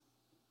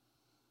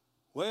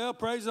Well,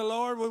 praise the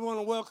Lord. We want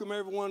to welcome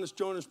everyone that's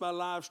joined us by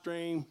live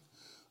stream.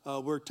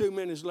 We're 2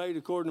 minutes late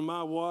according to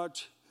my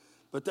watch,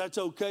 but that's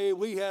okay.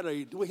 We had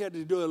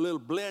to do a little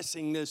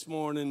blessing this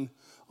morning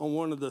on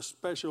one of the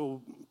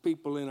special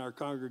people in our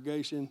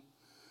congregation.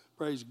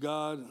 Praise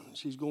God.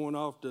 She's going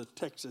off to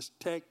Texas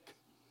Tech.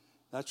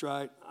 That's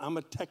right. I'm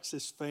a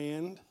Texas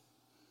fan.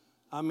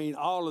 I mean,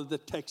 all of the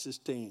Texas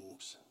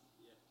teams.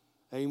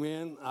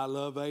 Amen. I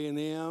love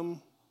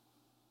A&M.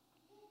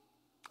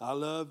 I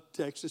love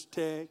Texas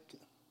Tech.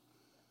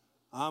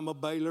 I'm a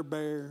Baylor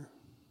Bear.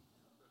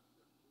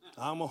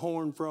 I'm a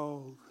Horned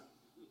Frog.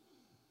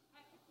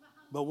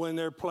 But when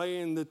they're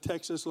playing the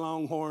Texas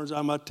Longhorns,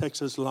 I'm a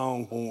Texas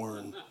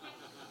Longhorn.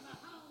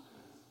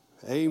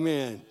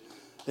 Amen.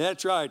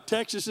 That's right.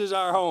 Texas is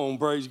our home,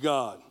 praise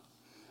God.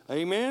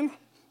 Amen.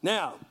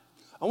 Now,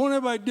 I want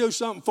everybody to do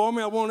something for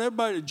me. I want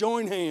everybody to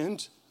join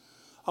hands.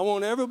 I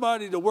want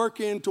everybody to work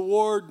in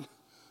toward,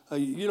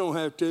 you don't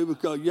have to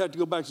because you have to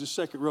go back to the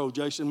second row,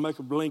 Jason, make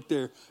a blink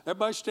there.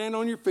 Everybody stand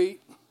on your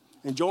feet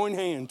and join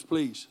hands,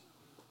 please.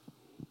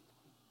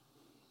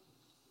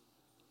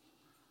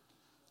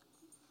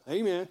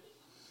 Amen.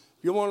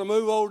 If you want to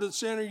move over to the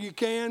center, you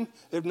can.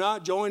 If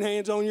not, join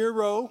hands on your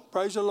row.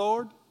 Praise the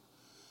Lord.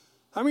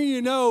 How many of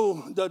you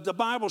know that the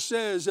Bible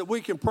says that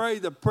we can pray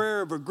the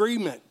prayer of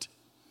agreement?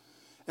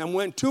 And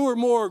when two or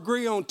more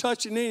agree on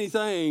touching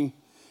anything,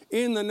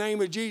 in the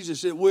name of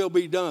Jesus, it will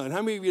be done.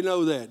 How many of you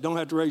know that? Don't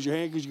have to raise your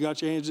hand because you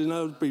got your hands in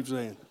other people's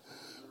hands.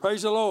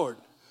 Praise the Lord.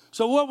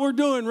 So what we're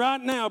doing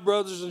right now,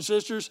 brothers and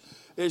sisters,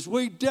 is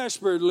we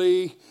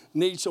desperately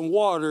need some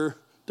water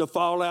to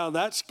fall out of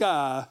that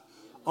sky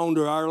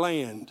onto our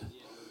land.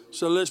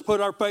 So let's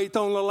put our faith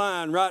on the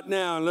line right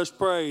now and let's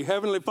pray.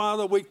 Heavenly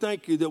Father, we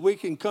thank you that we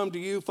can come to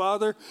you,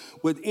 Father,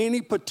 with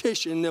any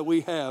petition that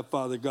we have,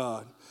 Father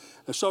God.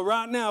 And so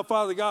right now,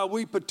 Father God,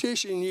 we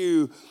petition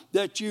you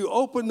that you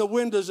open the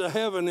windows of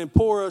heaven and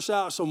pour us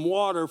out some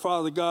water,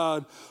 Father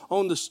God,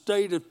 on the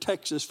state of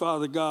Texas,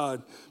 Father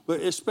God. But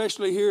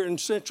especially here in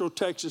Central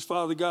Texas,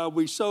 Father God,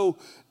 we so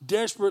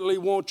desperately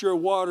want your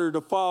water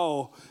to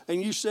fall.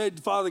 And you said,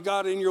 Father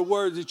God, in your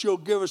word that you'll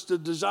give us the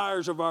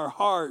desires of our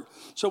heart.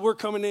 So we're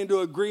coming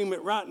into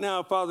agreement right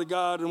now, Father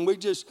God, and we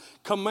just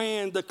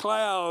command the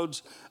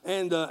clouds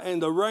and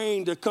the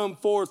rain to come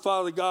forth,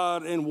 Father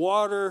God, and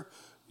water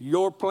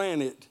your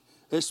planet,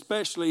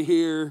 especially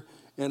here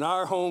in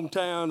our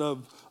hometown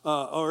of,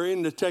 or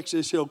in the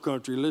Texas Hill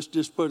Country. Let's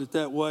just put it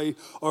that way.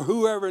 Or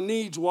whoever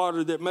needs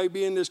water that may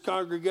be in this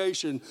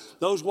congregation.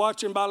 Those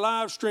watching by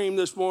live stream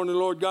this morning,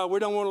 Lord God, we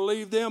don't want to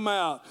leave them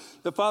out.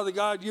 That, Father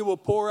God, you will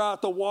pour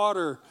out the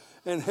water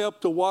and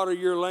help to water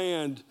your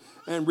land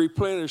and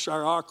replenish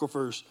our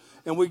aquifers.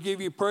 And we give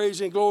you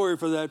praise and glory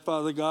for that,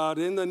 Father God,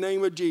 in the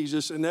name of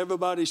Jesus. And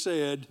everybody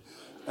said,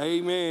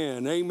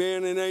 amen,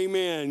 amen, and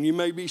amen. You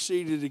may be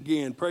seated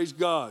again. Praise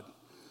God.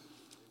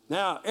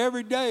 Now,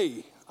 every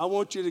day, I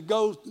want you to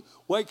go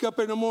wake up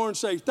in the morning and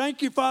say,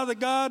 thank you, Father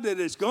God, that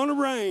it's going to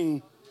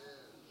rain.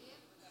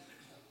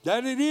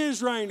 That it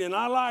is raining.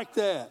 I like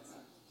that.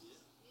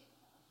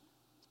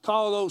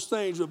 Call those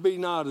things that be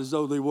not as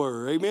though they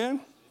were.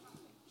 Amen?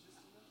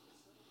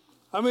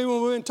 I mean,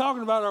 when we've been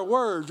talking about our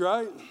words,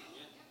 right?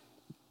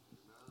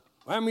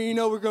 I mean, you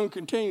know we're going to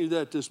continue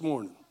that this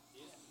morning.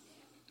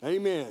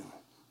 Amen.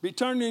 Be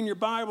turning in your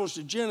Bibles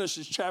to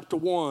Genesis chapter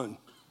 1.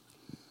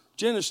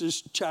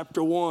 Genesis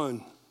chapter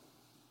 1.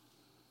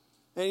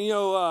 And, you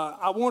know,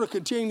 I want to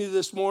continue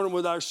this morning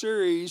with our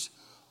series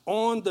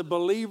on the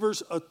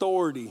believer's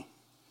authority.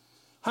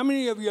 How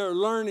many of you are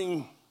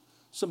learning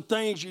some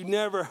things you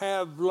never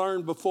have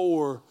learned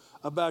before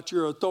about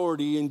your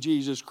authority in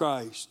Jesus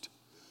Christ?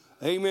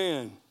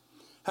 Amen.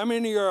 How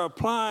many are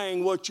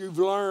applying what you've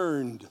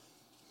learned?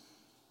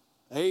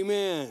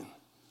 Amen.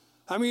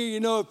 How many of you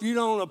know if you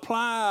don't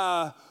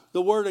apply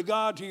the Word of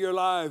God to your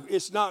life,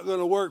 it's not going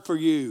to work for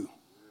you?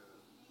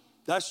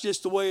 That's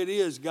just the way it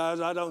is, guys.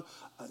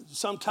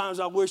 Sometimes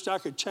I wish I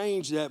could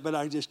change that, but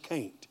I just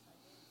can't.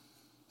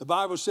 The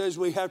Bible says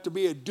we have to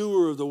be a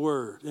doer of the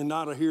Word and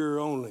not a hearer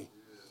only.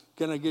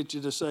 Can I get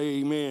you to say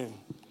amen?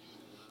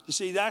 You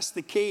see, that's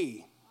the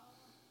key.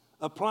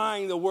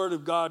 Applying the Word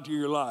of God to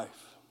your life.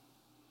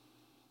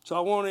 So I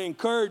want to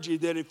encourage you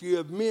that if you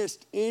have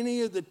missed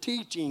any of the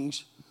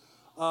teachings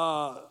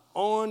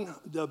on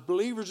the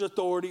believer's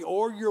authority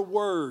or your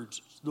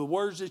words, the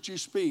words that you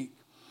speak,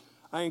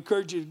 I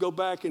encourage you to go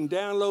back and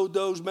download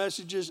those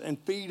messages and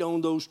feed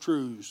on those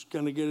truths.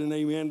 Can I get an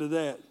amen to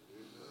that? Amen.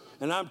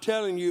 And I'm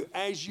telling you,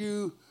 as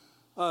you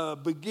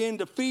begin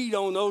to feed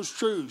on those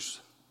truths,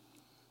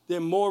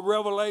 then more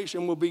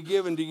revelation will be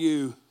given to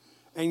you,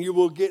 and you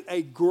will get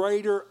a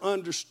greater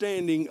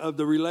understanding of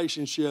the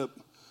relationship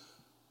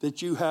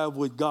that you have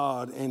with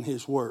God and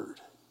His Word.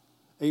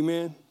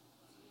 Amen?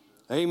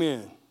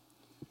 Amen.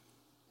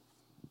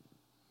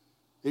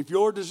 If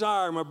your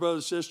desire, my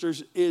brothers and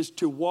sisters, is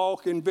to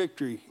walk in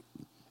victory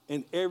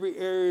in every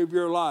area of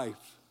your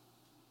life,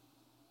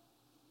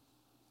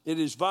 it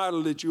is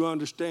vital that you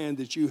understand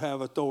that you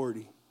have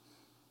authority.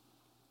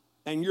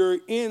 And your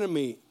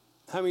enemy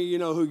How many of you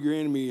know who your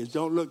enemy is?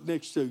 Don't look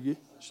next to you.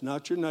 It's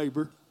not your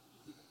neighbor.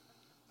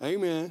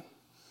 Amen.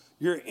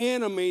 Your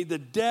enemy, the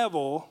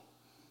devil,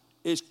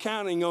 is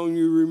counting on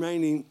you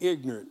remaining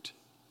ignorant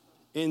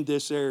in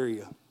this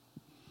area.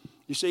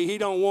 You see, he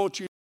don't want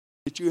you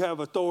that you have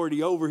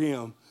authority over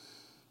him,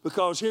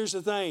 because here's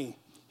the thing.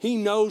 He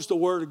knows the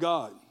Word of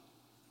God.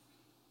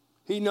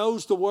 He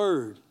knows the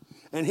Word.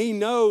 And he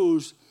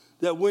knows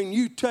that when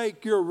you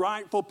take your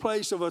rightful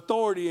place of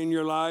authority in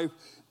your life,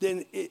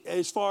 then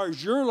as far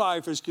as your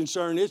life is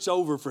concerned, it's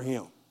over for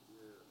him.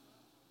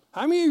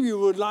 How many of you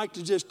would like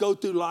to just go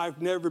through life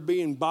never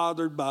being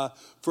bothered by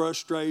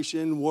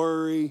frustration,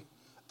 worry,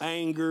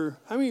 anger?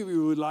 How many of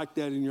you would like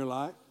that in your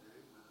life?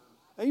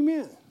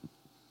 Amen.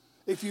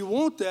 If you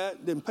want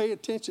that, then pay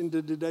attention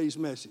to today's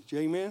message.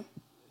 Amen.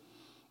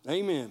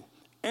 Amen.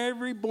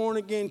 Every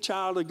born-again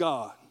child of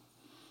God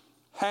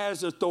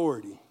has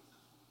authority.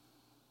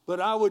 But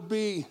I would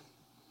be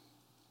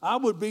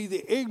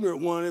the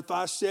ignorant one if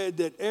I said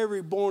that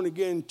every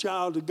born-again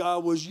child of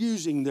God was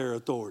using their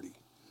authority.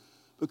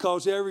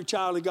 Because every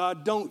child of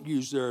God don't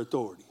use their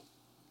authority.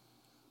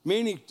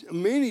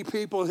 Many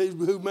people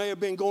who may have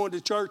been going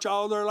to church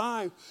all their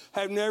life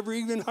have never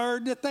even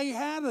heard that they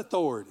had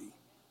authority.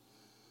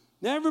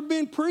 Never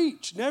been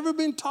preached, never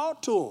been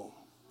taught to them.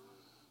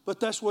 But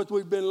that's what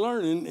we've been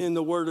learning in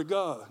the Word of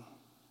God.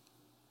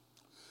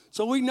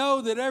 So we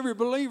know that every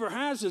believer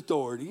has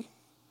authority.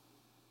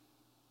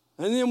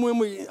 And then when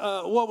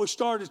what we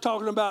started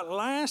talking about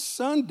last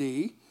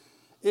Sunday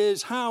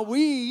is how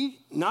we,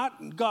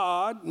 not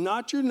God,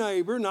 not your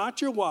neighbor,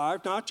 not your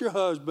wife, not your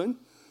husband,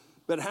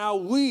 but how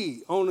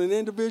we, on an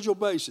individual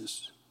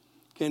basis,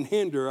 can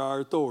hinder our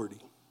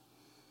authority.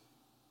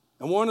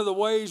 And one of the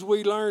ways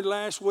we learned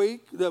last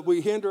week that we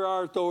hinder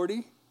our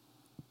authority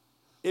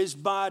is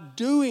by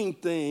doing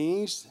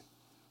things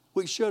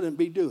we shouldn't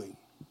be doing.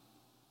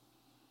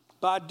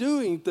 By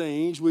doing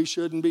things we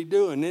shouldn't be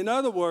doing. In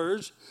other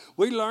words,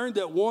 we learned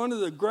that one of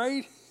the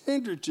great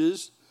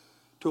hindrances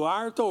to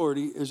our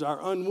authority is our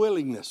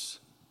unwillingness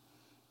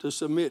to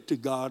submit to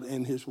God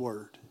and His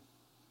Word.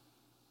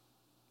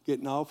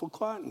 Getting awful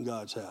quiet in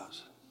God's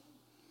house.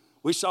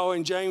 We saw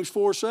in James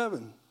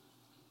 4:7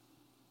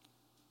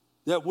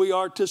 that we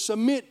are to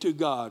submit to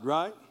God,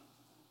 right?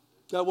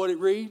 Is that what it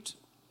reads?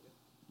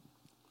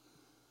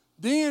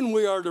 Then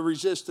we are to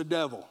resist the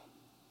devil,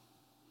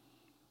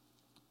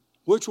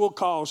 which will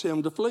cause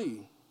him to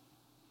flee.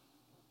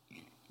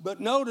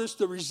 But notice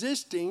the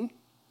resisting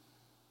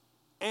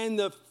and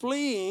the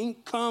fleeing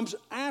comes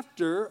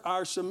after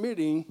our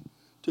submitting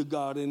to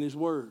God and His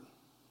Word.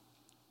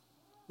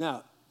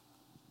 Now,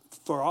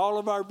 for all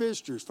of our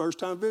visitors,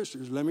 first-time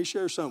visitors, let me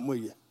share something with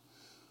you.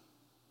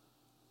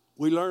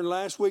 We learned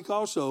last week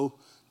also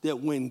that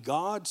when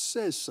God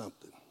says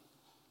something,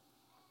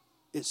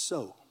 it's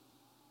so.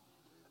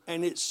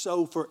 And it's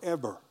so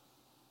forever.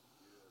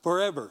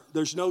 Forever.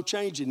 There's no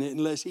changing it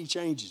unless He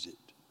changes it.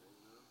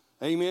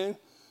 Amen?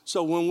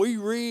 So when we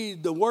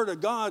read the Word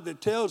of God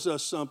that tells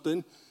us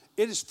something,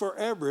 it is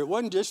forever. It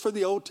wasn't just for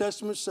the Old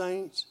Testament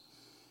saints.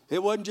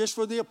 It wasn't just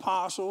for the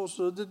apostles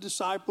or the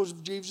disciples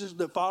of Jesus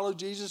that followed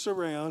Jesus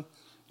around.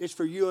 It's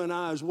for you and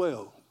I as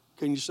well.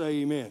 Can you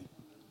say amen?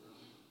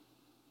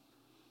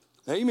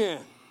 Amen.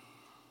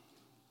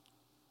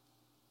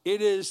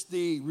 It is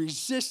the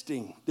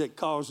resisting that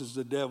causes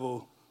the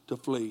devil to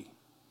flee.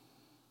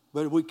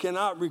 But we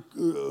cannot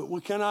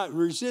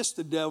resist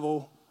the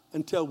devil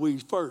until we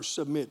first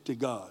submit to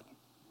God.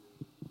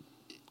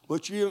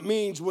 Which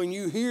means when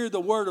you hear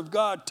the Word of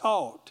God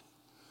taught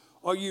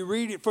or you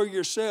read it for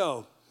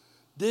yourself,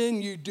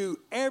 then you do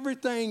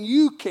everything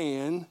you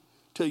can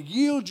to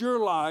yield your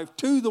life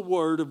to the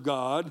Word of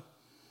God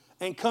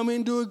and come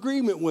into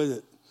agreement with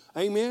it.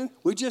 Amen?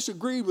 We just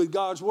agreed with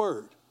God's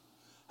Word.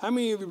 How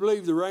many of you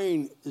believe the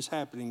rain is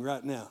happening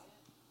right now?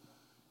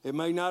 It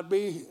may not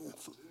be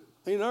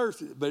in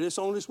earth, but it's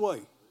on its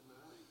way.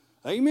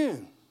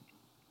 Amen.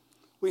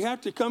 We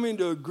have to come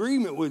into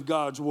agreement with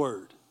God's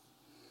Word.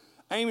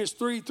 Amos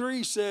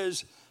 3:3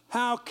 says,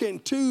 how can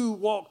two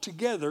walk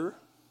together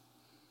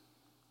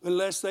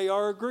unless they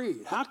are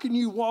agreed? How can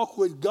you walk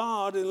with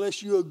God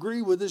unless you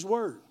agree with His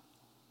Word?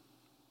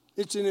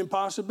 It's an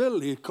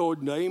impossibility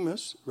according to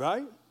Amos,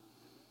 right?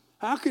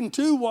 How can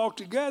two walk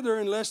together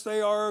unless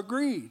they are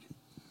agreed?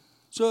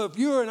 So if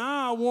you and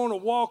I want to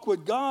walk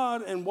with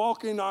God and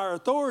walk in our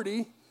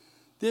authority,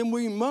 then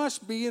we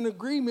must be in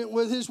agreement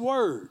with His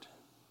Word.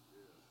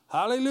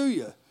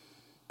 Hallelujah.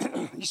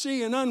 You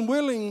see, an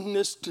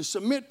unwillingness to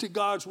submit to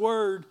God's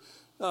Word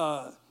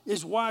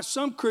is why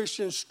some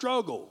Christians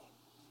struggle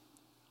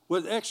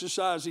with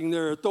exercising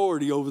their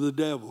authority over the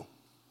devil.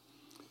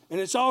 And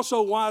it's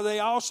also why they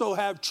also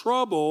have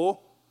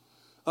trouble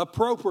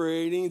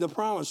appropriating the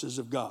promises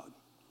of God.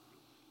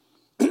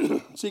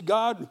 See,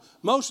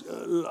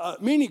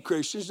 many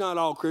Christians, not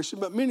all Christians,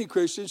 but many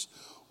Christians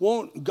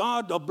want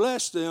God to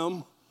bless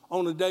them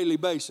on a daily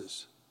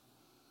basis.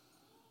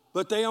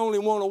 But they only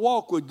want to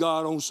walk with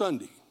God on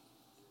Sunday.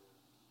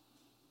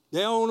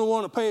 They only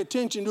want to pay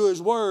attention to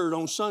His Word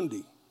on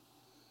Sunday.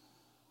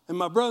 And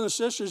my brothers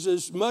and sisters,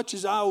 as much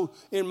as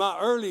in my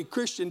early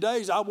Christian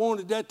days, I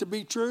wanted that to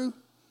be true,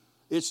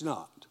 it's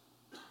not.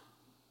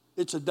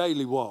 It's a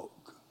daily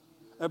walk.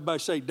 Everybody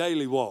say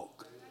daily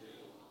walk.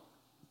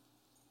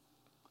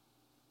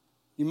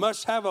 You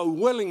must have a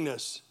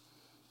willingness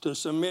to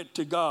submit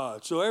to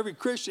God. So every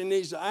Christian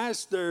needs to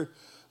ask their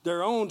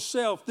own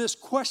self this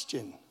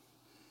question.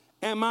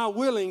 Am I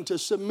willing to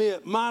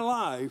submit my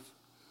life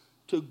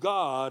to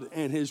God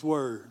and His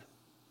Word?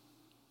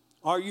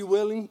 Are you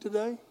willing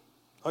today?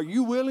 Are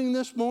you willing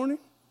this morning?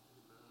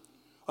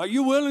 Are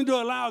you willing to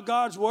allow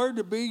God's Word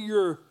to be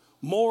your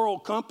moral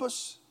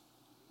compass?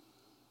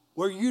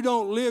 Where you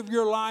don't live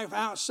your life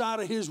outside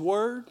of His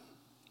Word?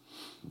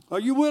 Are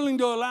you willing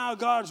to allow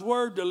God's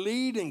Word to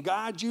lead and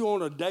guide you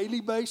on a daily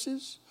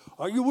basis?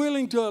 Are you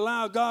willing to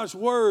allow God's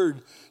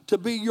Word to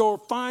be your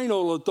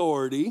final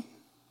authority,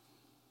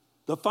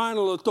 the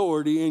final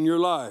authority in your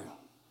life?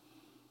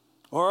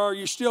 Or are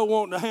you still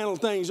wanting to handle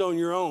things on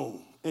your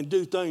own and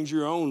do things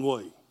your own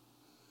way?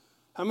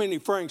 How many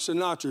Frank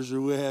Sinatras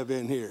do we have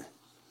in here?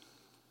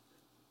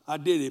 I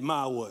did it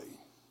my way.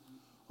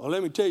 Well,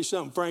 let me tell you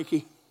something,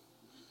 Frankie.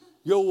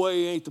 Your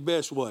way ain't the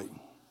best way.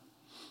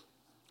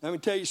 Let me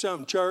tell you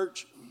something,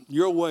 church.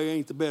 Your way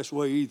ain't the best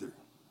way either.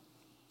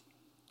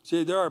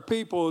 See, there are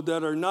people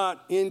that are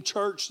not in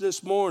church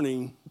this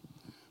morning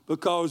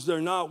because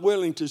they're not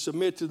willing to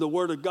submit to the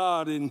Word of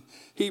God in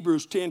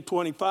Hebrews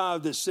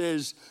 10:25 that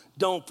says,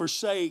 don't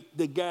forsake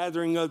the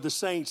gathering of the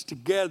saints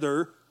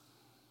together.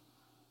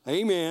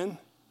 Amen.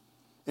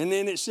 And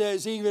then it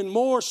says even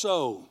more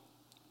so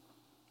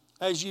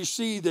as you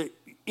see the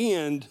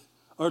end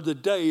or the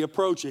day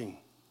approaching.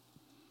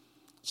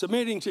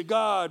 Submitting to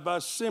God by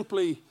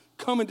simply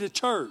coming to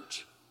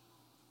church.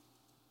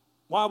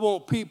 Why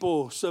won't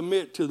people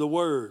submit to the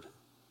Word?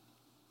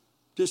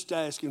 Just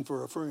asking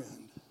for a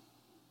friend.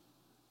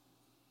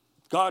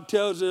 God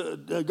tells you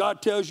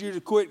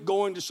to quit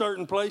going to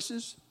certain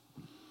places.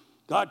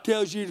 God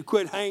tells you to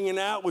quit hanging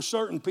out with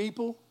certain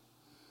people.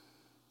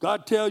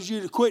 God tells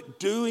you to quit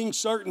doing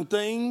certain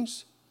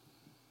things.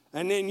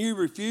 And then you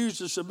refuse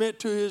to submit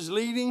to His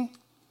leading.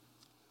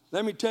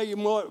 Let me tell you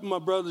what, my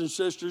brothers and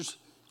sisters,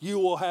 you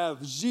will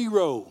have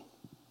zero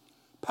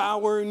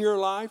power in your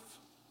life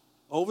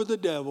over the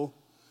devil,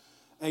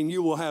 and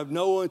you will have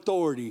no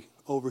authority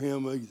over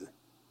him either.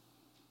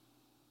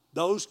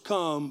 Those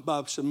come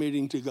by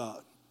submitting to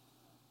God.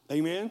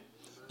 Amen?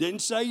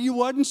 Didn't say you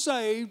wasn't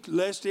saved,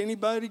 lest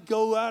anybody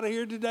go out of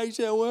here today and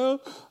say, well,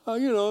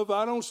 if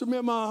I don't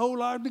submit my whole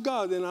life to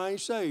God, then I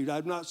ain't saved.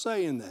 I'm not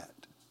saying that.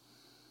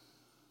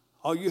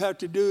 All you have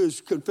to do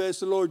is confess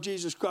the Lord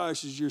Jesus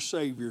Christ as your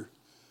Savior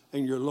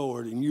and your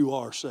Lord, and you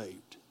are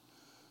saved.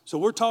 So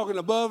we're talking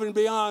above and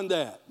beyond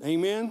that.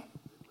 Amen?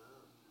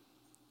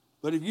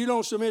 But if you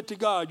don't submit to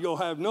God, you'll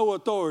have no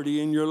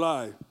authority in your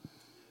life.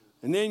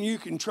 And then you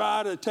can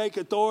try to take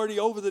authority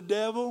over the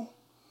devil,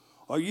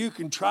 or you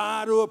can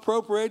try to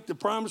appropriate the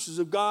promises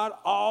of God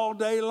all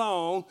day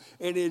long,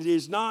 and it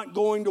is not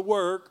going to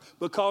work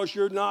because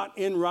you're not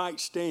in right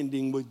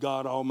standing with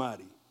God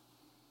Almighty.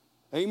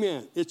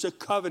 Amen. It's a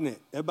covenant.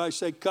 Everybody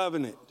say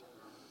covenant.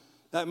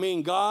 That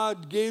means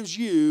God gives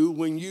you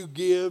when you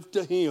give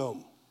to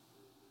Him.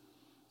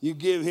 You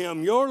give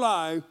Him your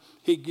life,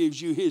 He gives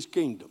you His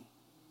kingdom.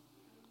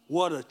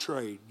 What a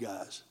trade,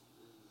 guys.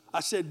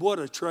 I said, what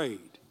a trade.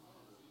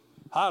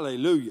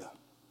 Hallelujah.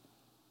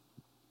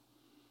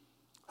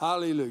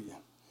 Hallelujah.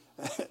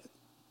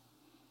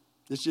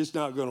 It's just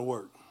not going to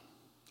work.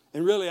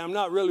 And really, I'm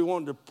not really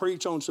wanting to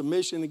preach on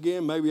submission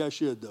again. Maybe I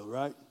should, though,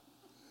 right?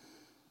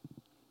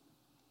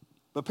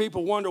 But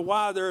people wonder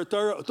why their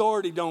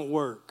authority don't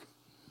work.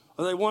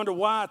 Or they wonder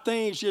why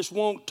things just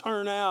won't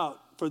turn out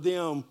for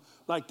them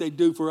like they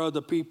do for other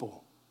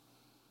people.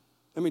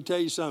 Let me tell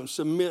you something.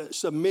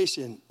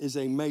 Submission is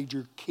a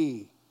major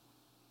key.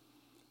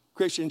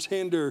 Christians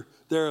hinder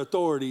their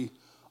authority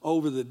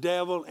over the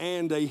devil,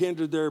 and they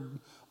hinder their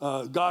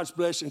God's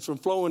blessings from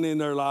flowing in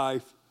their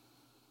life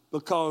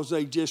because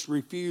they just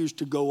refuse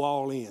to go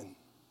all in.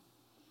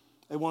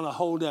 They want to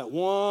hold that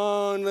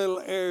one little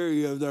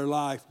area of their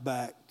life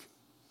back,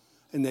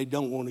 and they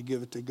don't want to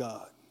give it to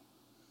God.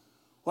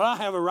 Well, I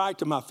have a right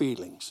to my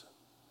feelings.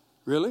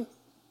 Really?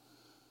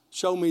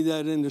 Show me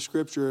that in the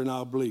Scripture and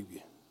I'll believe you.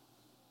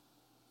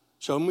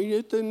 Show me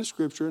it in the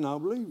Scripture and I'll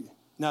believe you.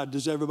 Now,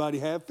 does everybody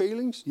have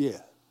feelings? Yeah.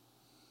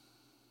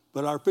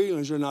 But our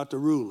feelings are not to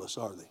rule us,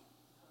 are they?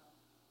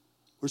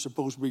 We're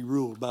supposed to be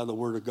ruled by the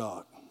Word of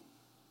God.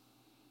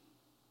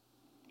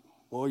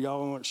 Boy,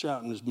 y'all aren't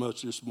shouting as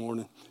much this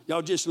morning.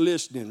 Y'all just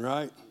listening,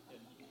 right?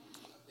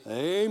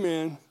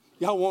 Amen.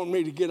 Y'all want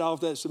me to get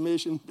off that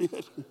submission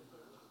bit?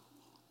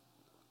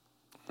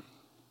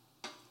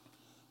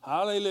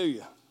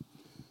 Hallelujah.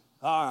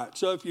 All right,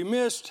 so if you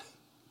missed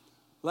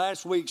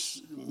last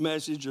week's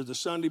message or the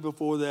Sunday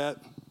before that,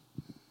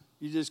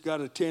 you just got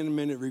a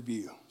 10-minute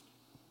review.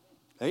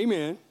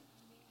 Amen.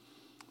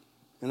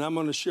 And I'm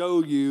going to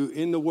show you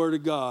in the Word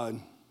of God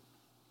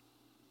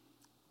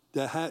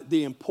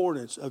the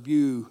importance of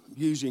you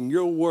using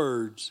your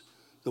words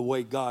the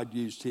way God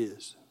used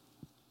His.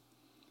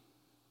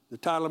 The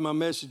title of my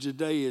message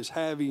today is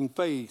Having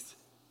Faith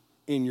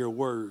in Your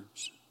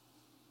Words.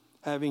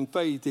 Having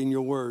faith in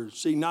your words.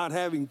 See, not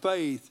having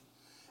faith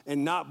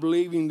and not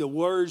believing the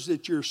words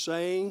that you're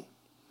saying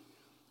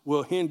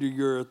will hinder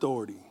your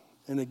authority.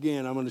 And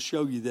again, I'm going to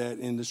show you that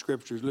in the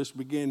scriptures. Let's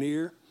begin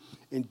here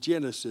in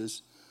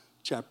Genesis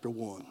chapter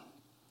 1.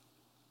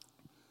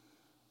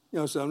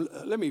 So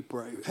let me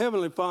pray.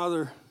 Heavenly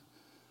Father,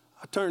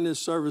 I turn this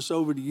service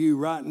over to you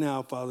right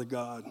now, Father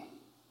God.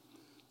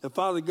 That,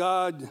 Father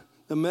God,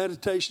 the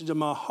meditations of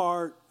my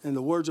heart and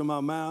the words of my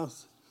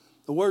mouth,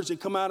 the words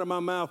that come out of my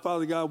mouth,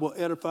 Father God, will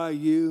edify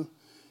you.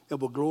 It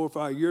will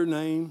glorify your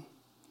name.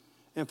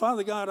 And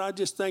Father God, I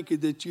just thank you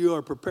that you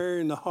are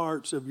preparing the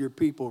hearts of your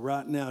people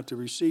right now to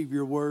receive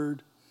your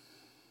word.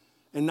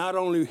 And not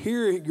only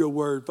hear your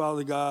word,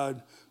 Father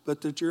God,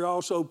 but that you're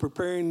also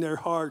preparing their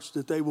hearts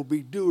that they will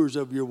be doers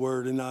of your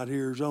word and not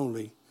hearers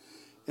only.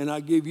 And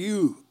I give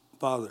you,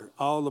 Father,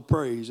 all the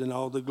praise and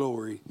all the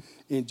glory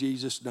in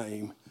Jesus'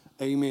 name.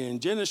 Amen.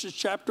 Genesis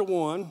chapter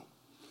 1,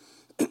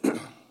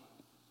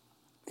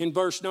 in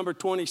verse number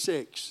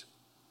 26.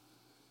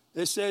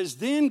 It says,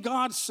 Then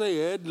God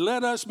said,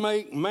 Let us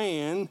make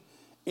man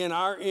in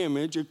our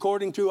image,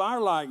 according to our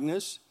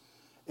likeness,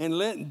 and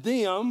let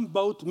them,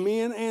 both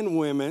men and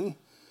women,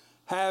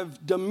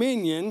 have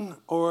dominion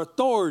or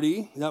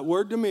authority. That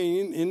word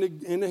dominion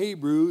in the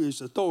Hebrew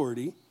is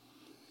authority.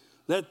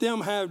 Let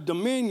them have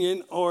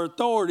dominion or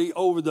authority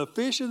over the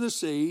fish of the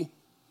sea,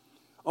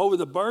 over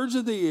the birds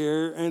of the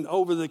air, and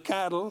over the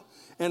cattle,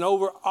 and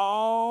over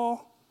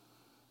all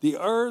the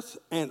earth,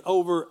 and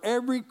over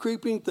every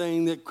creeping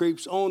thing that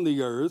creeps on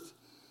the earth.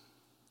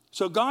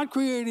 So God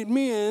created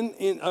man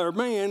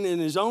in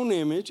his own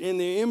image. In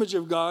the image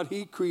of God,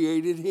 he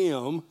created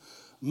him.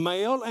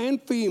 Male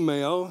and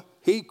female,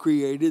 he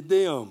created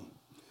them.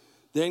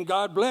 Then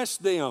God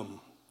blessed them.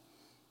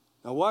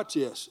 Now watch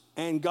this.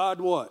 And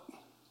God what?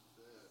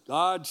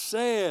 God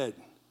said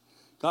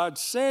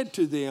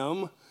to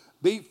them,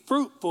 Be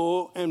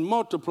fruitful and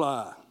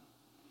multiply.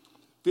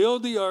 Fill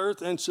the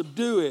earth and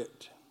subdue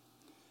it.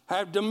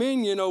 Have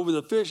dominion over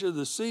the fish of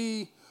the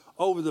sea,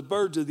 over the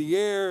birds of the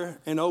air,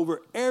 and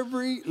over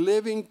every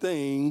living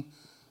thing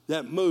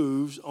that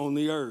moves on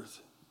the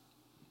earth.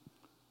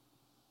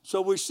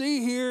 So we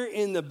see here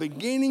in the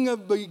beginning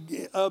of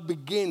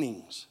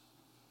beginnings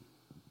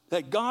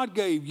that God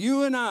gave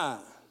you and I,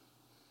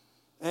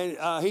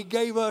 and he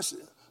gave us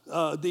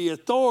the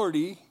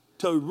authority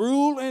to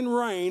rule and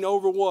reign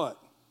over what?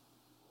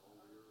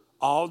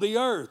 All the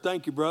earth.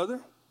 Thank you,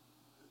 brother.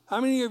 How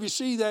many of you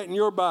see that in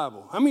your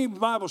Bible? How many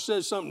Bible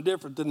says something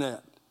different than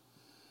that?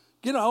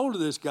 Get a hold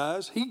of this,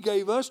 guys. He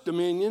gave us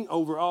dominion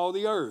over all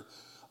the earth.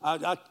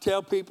 I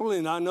tell people,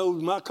 and I know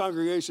my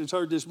congregation's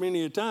heard this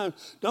many a time,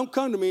 don't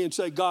come to me and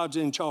say God's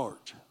in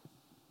charge.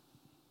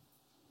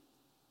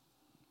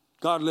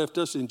 God left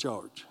us in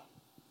charge.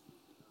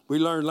 We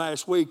learned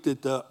last week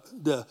that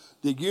the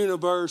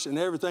universe and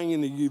everything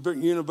in the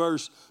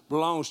universe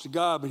belongs to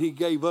God, but he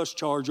gave us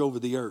charge over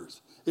the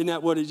earth. Isn't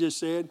that what he just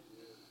said?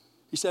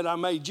 He said, I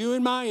made you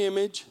in my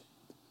image,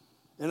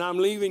 and I'm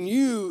leaving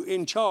you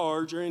in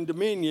charge or in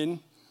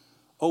dominion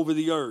over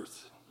the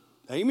earth.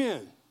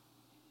 Amen.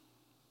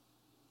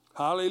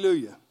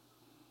 Hallelujah.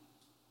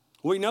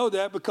 We know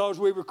that because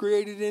we were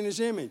created in his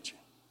image.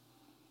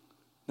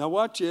 Now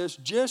watch this.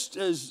 Just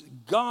as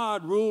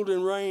God ruled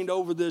and reigned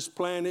over this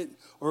planet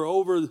or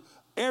over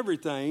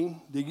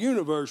everything, the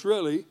universe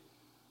really,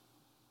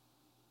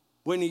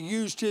 when he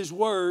used his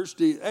words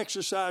to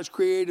exercise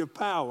creative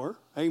power,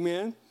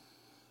 amen.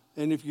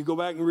 And if you go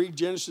back and read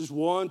Genesis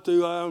 1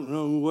 through, I don't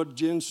know what,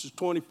 Genesis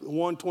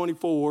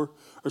 1:24 or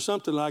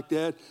something like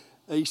that,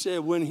 he said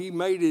when he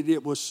made it,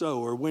 it was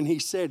so. Or when he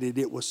said it,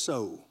 it was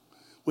so.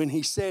 When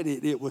he said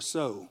it, it was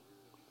so.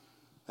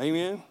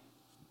 Amen?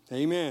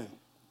 Amen.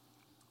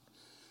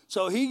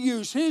 So he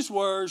used his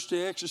words to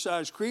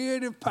exercise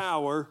creative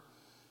power.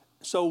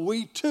 So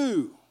we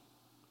too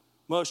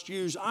must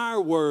use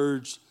our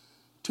words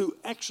to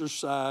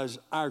exercise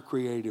our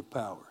creative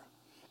power.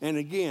 And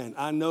again,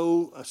 I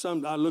know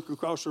I look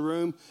across the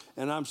room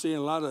and I'm seeing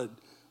a lot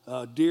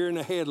of deer in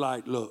the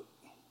headlight look.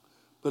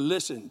 But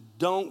listen,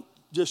 don't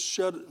just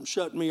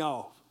shut me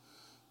off.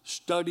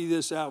 Study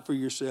this out for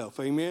yourself.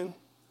 Amen?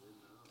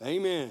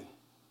 Amen.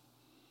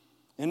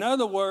 In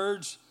other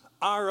words,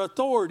 our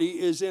authority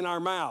is in our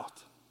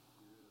mouth.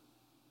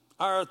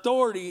 Our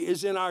authority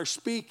is in our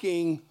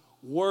speaking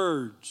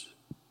words.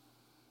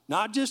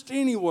 Not just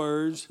any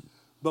words,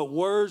 but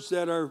words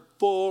that are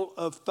full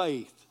of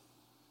faith.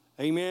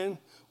 Amen?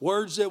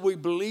 Words that we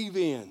believe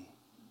in.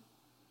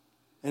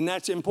 And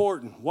that's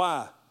important.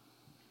 Why?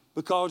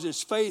 Because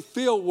it's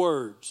faith-filled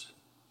words.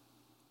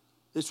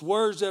 It's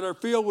words that are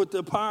filled with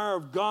the power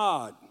of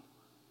God.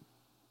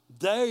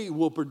 They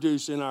will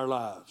produce in our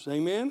lives.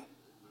 Amen?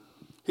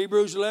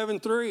 Hebrews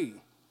 11:3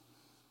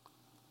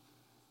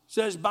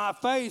 says, By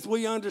faith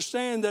we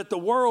understand that the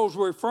worlds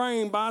were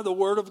framed by the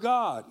word of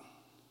God.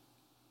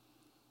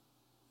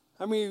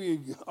 How many of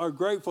you are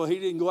grateful he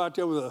didn't go out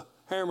there with a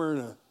hammer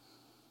and a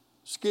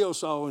skill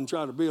saw and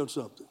try to build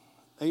something?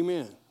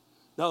 Amen.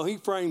 No, he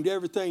framed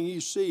everything you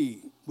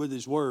see with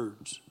his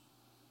words.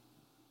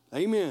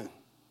 Amen.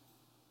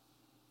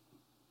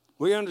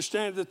 We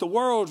understand that the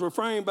worlds were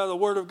framed by the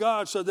word of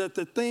God so that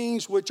the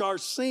things which are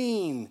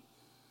seen,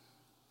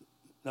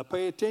 now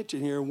pay attention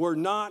here, were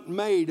not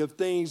made of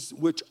things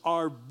which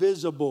are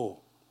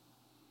visible.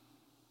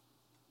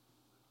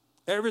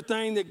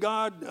 Everything that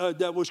God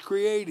that was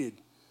created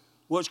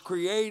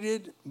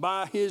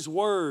by his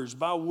words,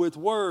 with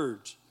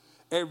words.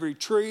 Every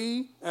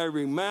tree,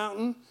 every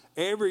mountain,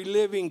 every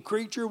living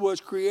creature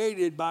was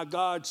created by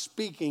God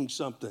speaking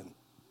something.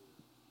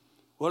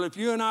 Well, if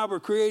you and I were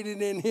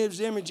created in his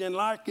image and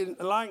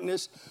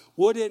likeness,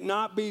 would it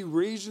not be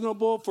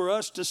reasonable for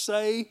us to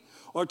say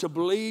or to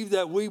believe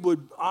that we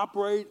would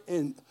operate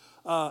in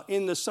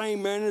the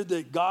same manner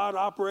that God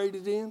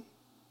operated in?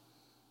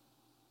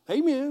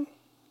 Amen.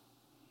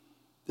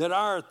 That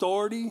our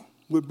authority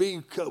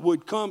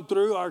would come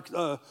through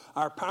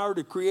our power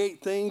to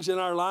create things in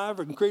our life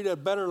and create a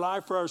better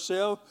life for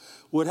ourselves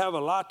would have a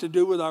lot to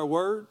do with our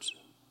words.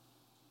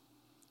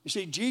 You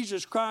see,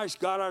 Jesus Christ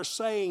got our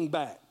saying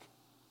back.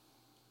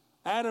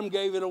 Adam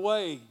gave it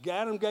away.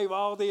 Adam gave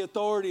all the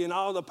authority and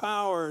all the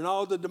power and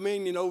all the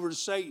dominion over to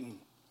Satan.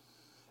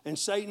 And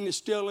Satan is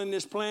still in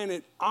this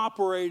planet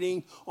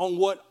operating on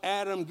what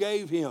Adam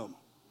gave him.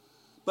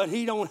 But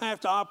he don't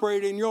have to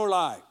operate in your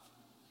life.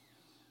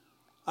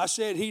 I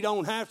said he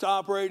don't have to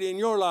operate in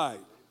your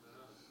life.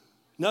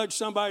 Nudge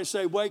somebody and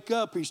say, wake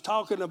up, he's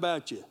talking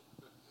about you.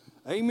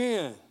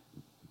 Amen.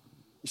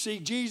 You see,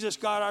 Jesus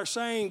got our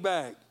saying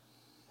back.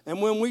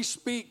 And when we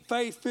speak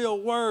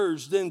faith-filled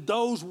words, then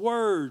those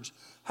words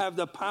have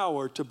the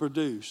power to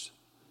produce.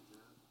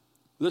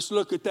 Let's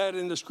look at that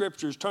in the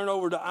scriptures. Turn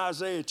over to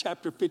Isaiah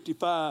chapter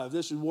 55.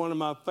 This is one of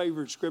my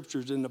favorite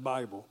scriptures in the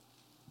Bible.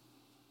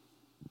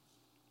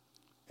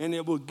 And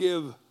it will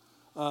give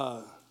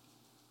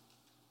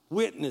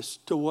witness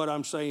to what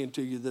I'm saying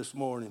to you this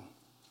morning.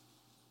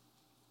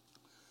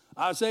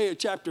 Isaiah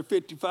chapter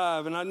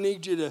 55, and I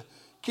need you to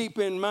keep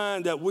in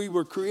mind that we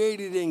were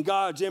created in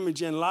God's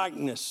image and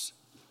likeness.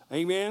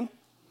 Amen?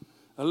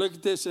 Now look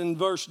at this in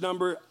verse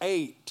number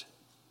 8.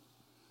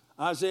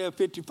 Isaiah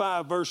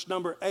 55, verse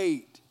number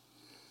 8.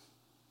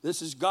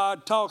 This is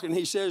God talking.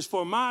 He says,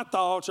 for my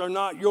thoughts are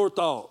not your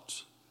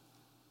thoughts,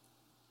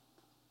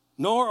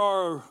 nor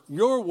are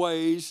your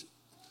ways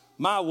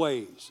my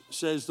ways,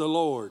 says the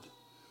Lord.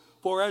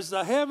 For as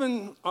the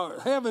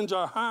heavens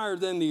are higher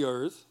than the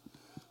earth,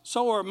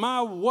 so are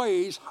my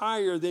ways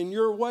higher than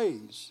your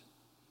ways,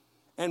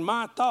 and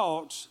my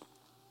thoughts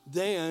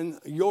than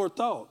your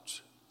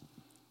thoughts.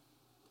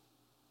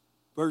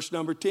 Verse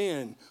number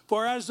 10,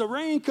 for as the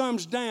rain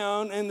comes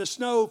down and the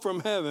snow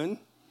from heaven,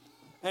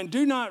 and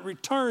do not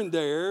return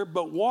there,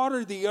 but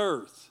water the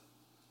earth,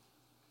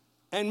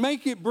 and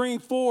make it bring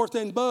forth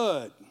and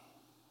bud,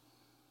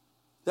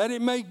 that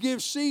it may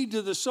give seed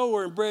to the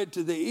sower and bread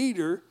to the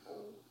eater.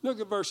 Look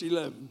at verse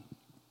 11.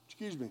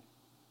 Excuse me.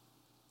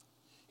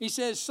 He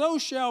says, so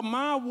shall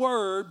my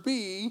word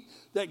be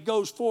that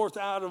goes forth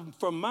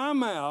from my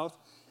mouth.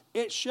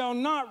 It shall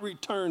not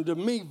return to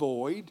me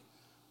void,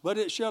 but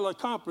it shall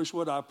accomplish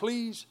what I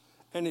please,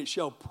 and it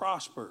shall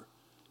prosper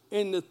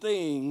in the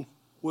thing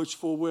which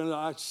for when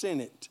I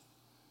sent it.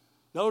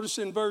 Notice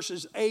in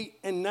verses 8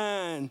 and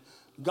 9,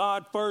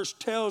 God first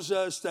tells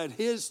us that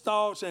his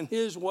thoughts and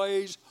his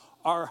ways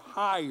are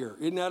higher.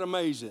 Isn't that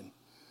amazing?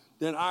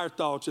 Than our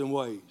thoughts and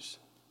ways.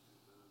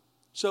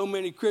 So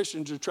many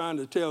Christians are trying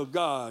to tell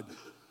God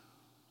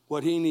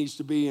what he needs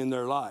to be in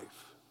their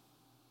life.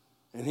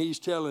 And he's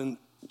telling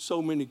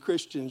so many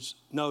Christians,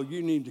 no,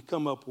 you need to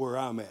come up where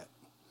I'm at.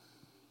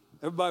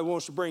 Everybody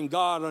wants to bring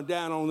God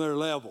down on their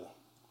level.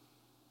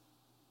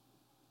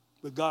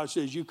 But God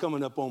says, you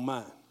coming up on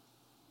mine.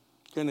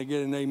 Can I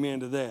get an amen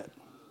to that?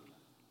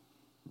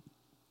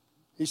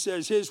 He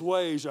says his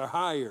ways are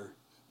higher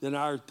than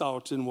our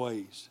thoughts and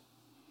ways.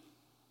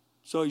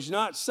 So he's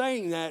not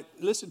saying that,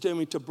 listen to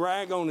me, to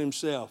brag on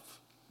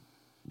himself.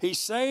 He's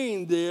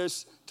saying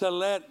this to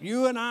let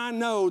you and I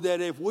know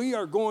that if we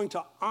are going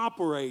to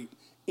operate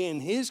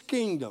in his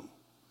kingdom,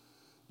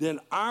 then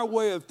our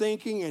way of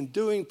thinking and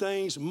doing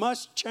things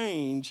must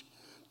change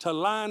to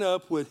line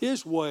up with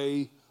his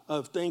way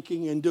of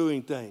thinking and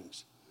doing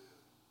things.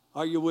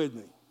 Are you with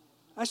me?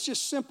 That's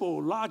just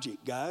simple logic,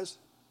 guys.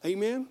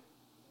 Amen?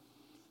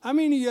 How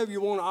many of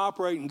you want to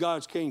operate in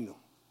God's kingdom?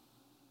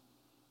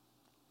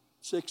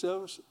 6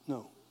 of us?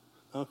 No.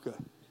 Okay.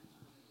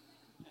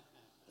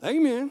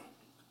 Amen.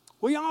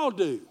 We all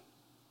do.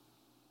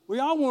 We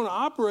all want to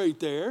operate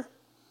there.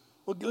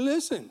 Well,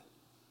 listen,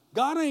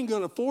 God ain't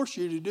going to force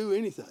you to do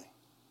anything.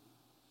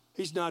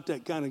 He's not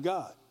that kind of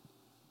God.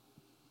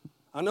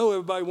 I know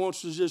everybody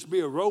wants to just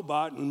be a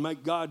robot and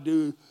make God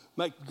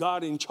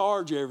in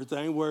charge of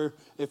everything, where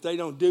if they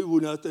don't do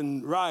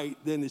nothing right,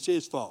 then it's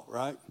his fault,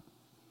 right?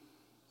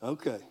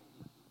 Okay.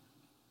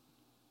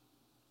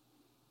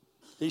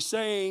 He's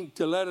saying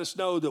to let us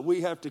know that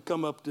we have to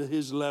come up to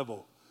his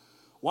level.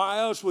 Why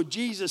else would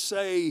Jesus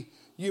say,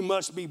 you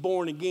must be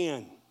born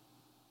again?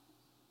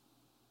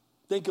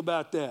 Think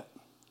about that.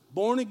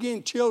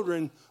 Born-again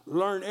children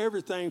learn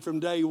everything from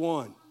day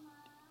one.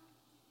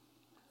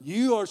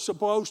 You are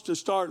supposed to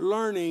start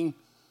learning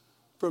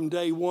from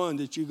day one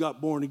that you got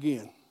born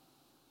again.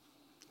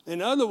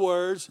 In other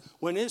words,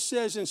 when it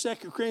says in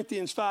 2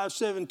 Corinthians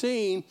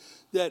 5:17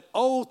 that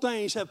old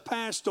things have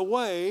passed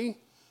away,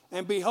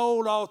 and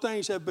behold, all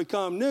things have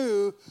become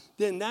new,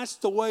 then that's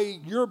the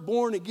way your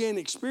born-again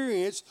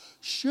experience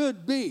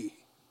should be.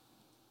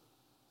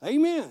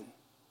 Amen.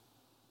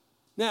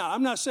 Now,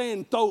 I'm not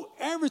saying throw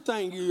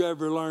everything you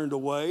ever learned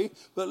away,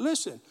 but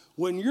listen,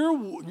 when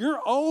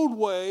your old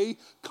way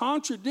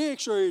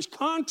contradicts or is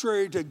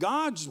contrary to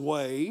God's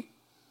way,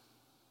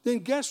 then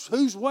guess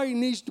whose way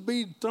needs to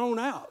be thrown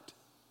out?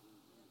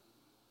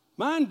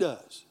 Mine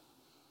does.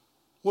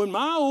 When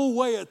my old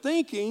way of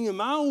thinking and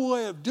my old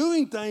way of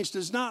doing things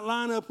does not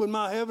line up with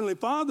my Heavenly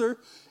Father,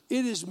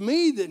 it is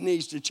me that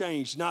needs to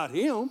change, not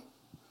Him.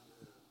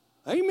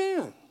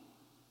 Amen.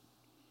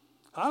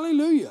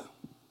 Hallelujah.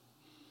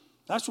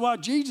 That's why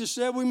Jesus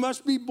said we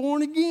must be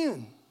born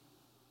again.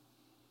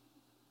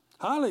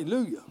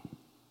 Hallelujah.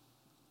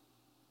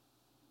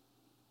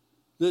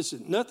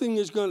 Listen, nothing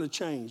is going to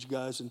change,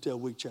 guys, until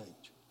we change.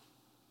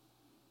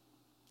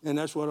 And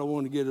that's what I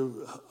want to get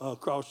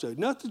across to.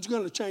 Nothing's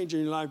going to change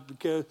in your life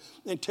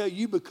until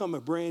you become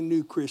a brand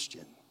new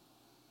Christian.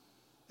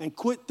 And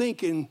quit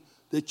thinking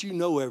that you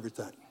know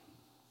everything,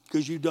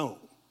 because you don't.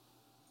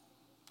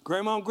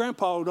 Grandma and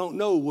Grandpa don't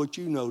know what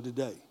you know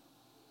today.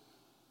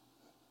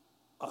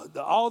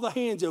 All the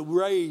hands that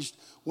were raised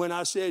when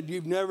I said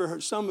you've never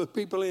heard, some of the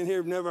people in here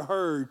have never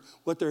heard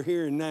what they're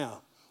hearing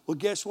now. Well,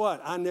 guess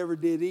what? I never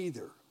did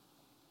either.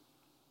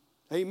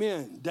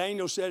 Amen.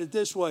 Daniel said it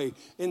this way: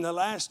 in the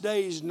last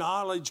days,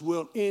 knowledge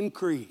will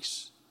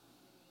increase.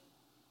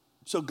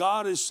 So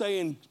God is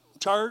saying,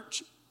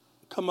 church,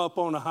 come up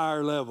on a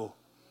higher level.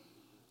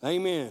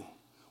 Amen.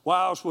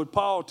 Why else would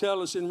Paul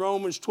tell us in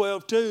Romans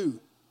 12:2?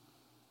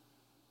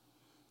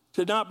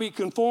 To not be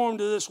conformed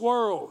to this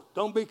world.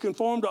 Don't be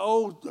conformed to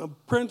old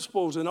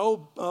principles and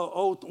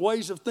old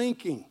ways of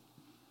thinking.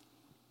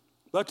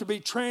 But to be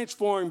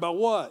transformed by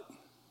what?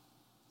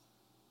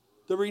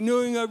 The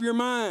renewing of your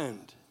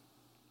mind.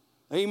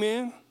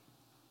 Amen.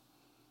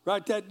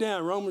 Write that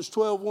down. Romans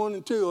 12:1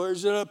 and 2. Or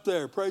is it up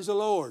there? Praise the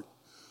Lord.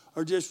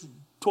 Or just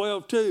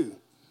 12:2.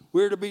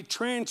 We're to be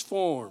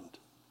transformed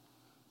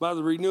by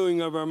the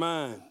renewing of our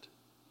mind.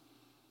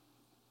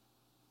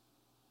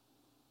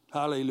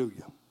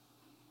 Hallelujah.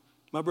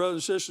 My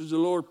brothers and sisters, the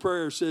Lord's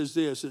Prayer says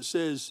this. It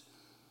says,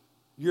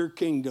 your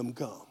kingdom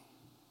come.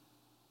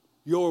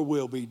 Your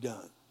will be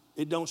done.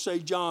 It don't say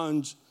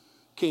John's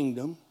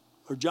kingdom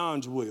or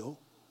John's will.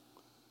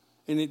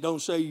 And it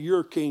don't say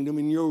your kingdom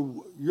and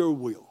your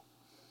will.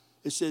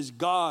 It says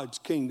God's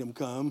kingdom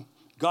come.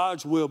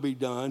 God's will be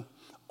done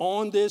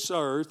on this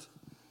earth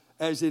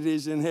as it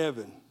is in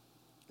heaven.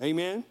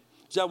 Amen?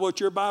 Is that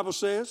what your Bible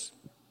says?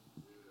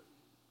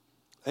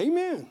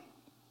 Amen.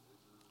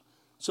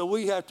 So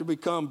we have to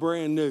become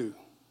brand new.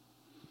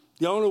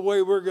 The only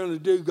way we're going to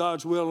do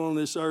God's will on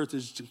this earth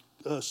is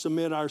to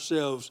submit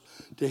ourselves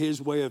to His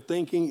way of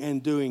thinking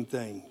and doing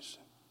things.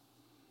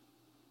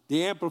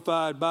 The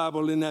Amplified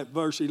Bible in that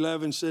verse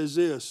 11 says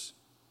this: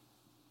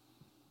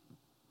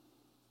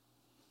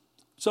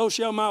 so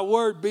shall my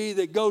word be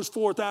that goes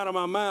forth out of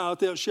my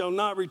mouth, it shall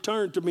not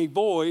return to me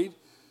void.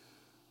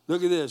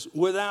 Look at this: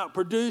 without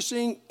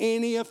producing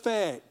any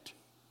effect,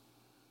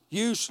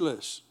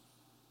 useless.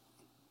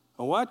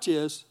 Now watch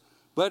this.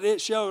 But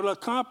it shall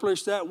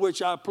accomplish that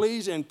which I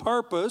please and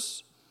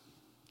purpose,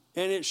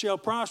 and it shall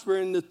prosper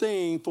in the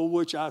thing for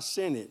which I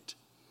sent it.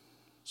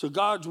 So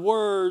God's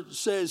word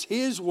says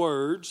His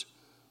words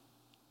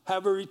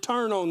have a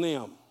return on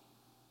them.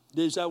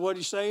 Is that what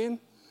He's saying?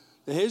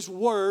 That His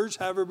words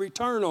have a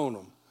return on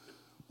them.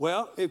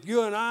 Well, if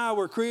you and I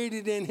were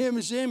created in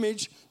His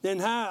image, then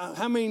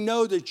how many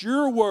know that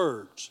your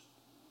words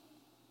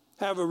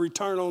have a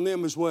return on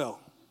them as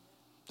well?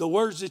 The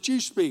words that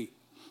you speak.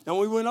 And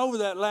we went over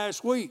that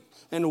last week,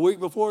 and the week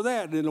before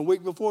that, and the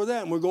week before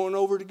that, and we're going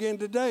over it again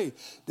today.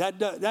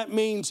 That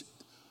means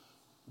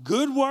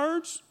good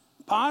words,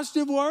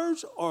 positive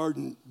words, or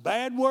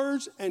bad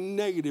words and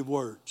negative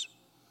words.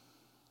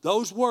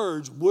 Those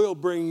words will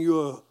bring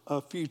you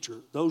a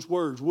future. Those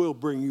words will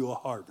bring you a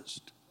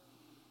harvest.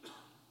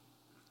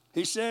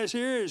 He says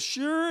here, as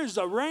sure as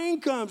the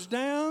rain comes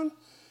down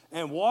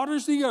and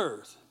waters the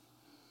earth,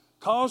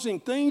 causing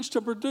things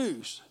to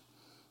produce,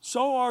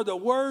 so are the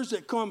words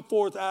that come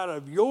forth out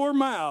of your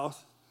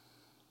mouth.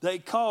 They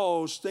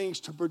cause things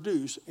to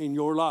produce in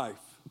your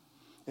life.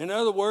 In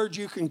other words,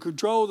 you can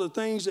control the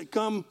things that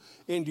come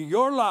into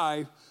your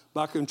life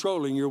by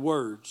controlling your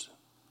words.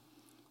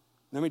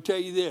 Let me tell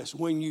you this.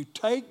 When you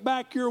take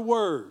back your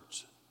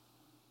words,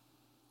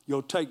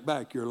 you'll take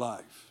back your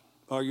life.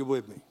 Are you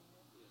with me?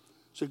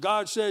 So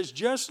God says,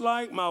 just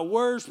like my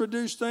words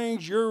produce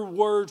things, your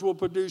words will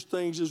produce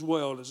things as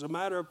well. As a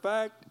matter of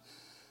fact,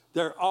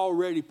 they're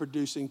already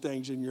producing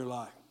things in your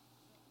life.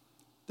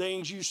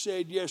 Things you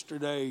said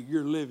yesterday,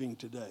 you're living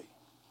today.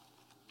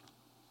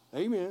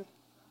 Amen.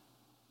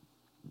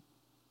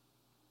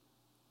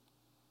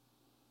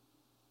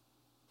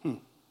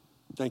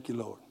 Thank you,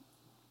 Lord.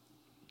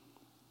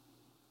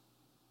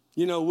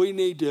 You know, we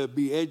need to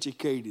be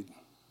educated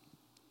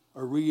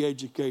or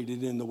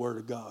re-educated in the Word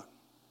of God.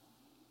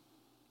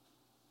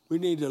 We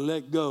need to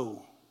let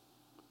go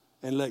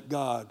and let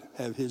God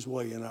have his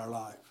way in our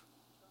life.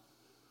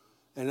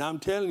 And I'm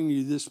telling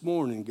you this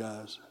morning,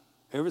 guys,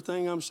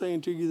 everything I'm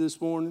saying to you this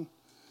morning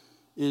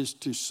is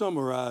to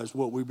summarize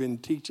what we've been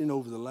teaching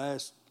over the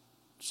last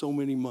so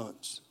many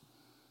months.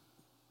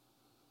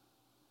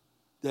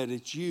 That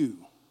it's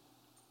you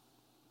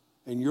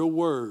and your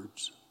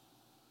words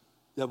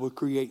that will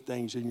create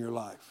things in your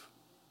life.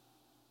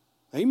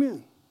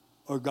 Amen.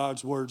 Or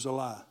God's word's a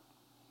lie.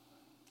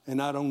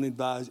 And I don't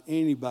advise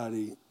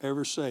anybody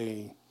ever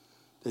saying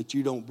that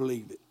you don't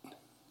believe it.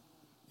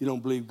 You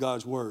don't believe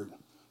God's word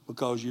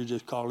because you're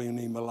just calling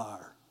him a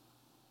liar.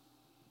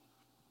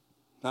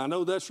 Now, I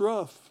know that's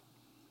rough.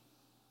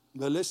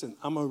 But listen,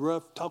 I'm a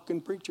rough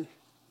talking preacher.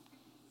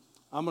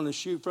 I'm going to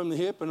shoot from the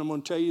hip and I'm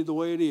going to tell you the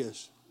way it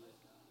is.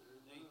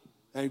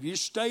 And if you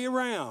stay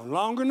around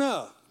long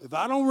enough, if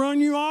I don't run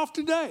you off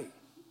today,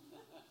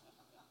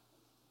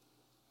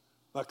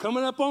 by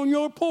coming up on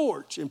your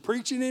porch and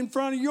preaching in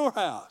front of your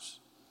house,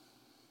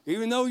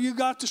 even though you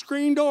got the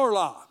screen door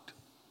locked,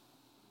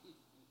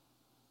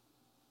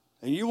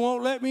 and you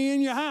won't let me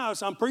in your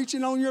house, I'm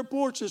preaching on your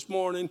porch this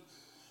morning,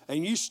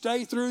 and you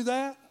stay through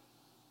that,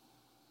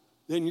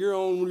 then you're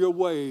on your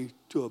way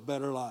to a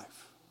better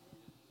life.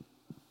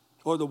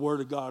 Or the Word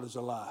of God is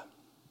a lie.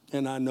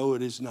 And I know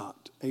it is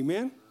not.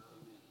 Amen?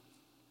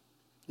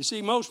 You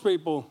see, most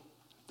people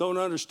don't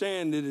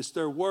understand that it's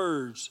their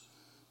words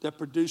that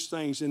produce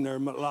things in their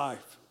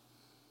life.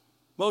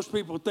 Most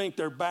people think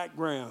their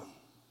background,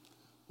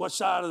 what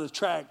side of the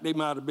track they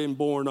might have been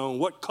born on,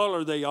 what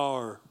color they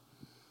are,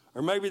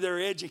 or maybe their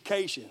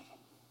education,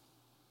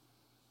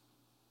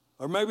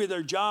 or maybe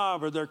their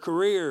job or their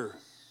career.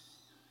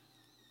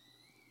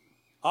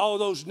 All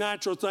those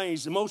natural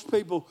things. Most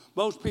people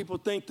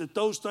think that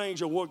those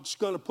things are what's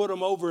going to put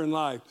them over in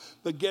life.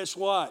 But guess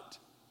what?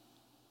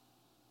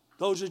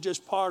 Those are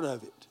just part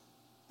of it.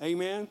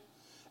 Amen?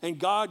 And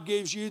God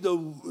gives you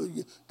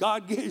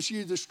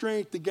the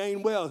strength to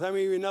gain wealth. How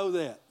many of you know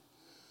that?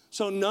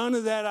 So none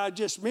of that I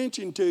just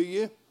mentioned to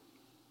you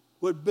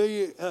would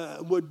be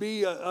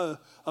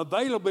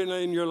available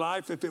in your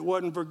life if it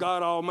wasn't for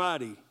God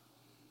Almighty.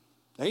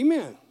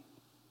 Amen.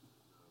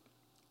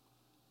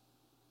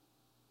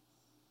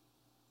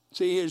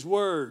 See, his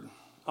word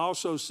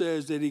also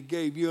says that he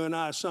gave you and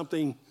I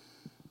something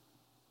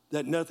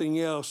that nothing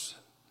else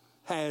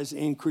has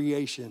in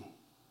creation.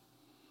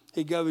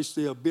 He gave us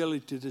the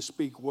ability to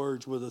speak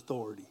words with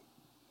authority.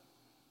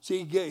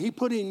 See, he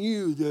put in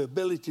you the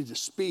ability to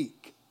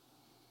speak.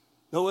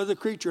 No other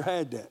creature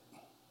had that.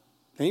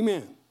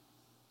 Amen.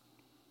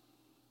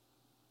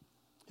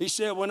 He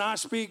said, when I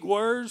speak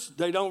words,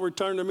 they don't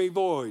return to me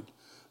void.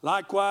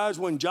 Likewise,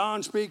 when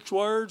John speaks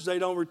words, they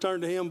don't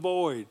return to him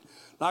void.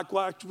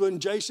 Likewise, when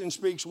Jason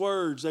speaks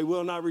words, they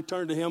will not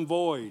return to him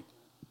void.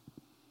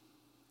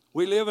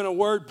 We live in a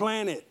word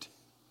planet.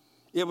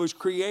 It was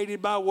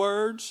created by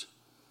words,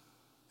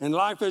 and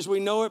life as we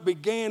know it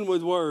began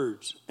with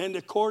words. And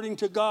according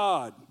to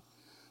God,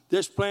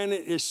 this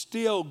planet is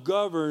still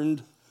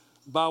governed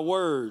by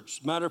words.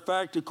 Matter of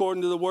fact,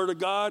 according to the Word of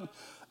God,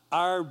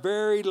 our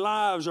very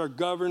lives are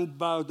governed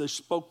by the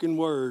spoken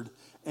word,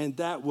 and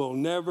that will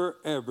never,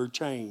 ever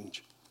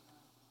change.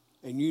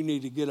 And you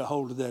need to get a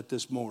hold of that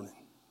this morning.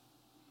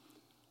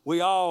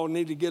 We all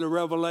need to get a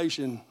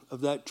revelation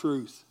of that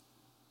truth.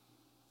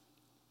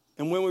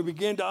 And when we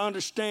begin to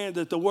understand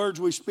that the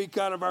words we speak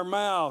out of our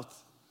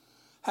mouth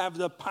have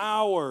the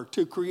power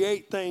to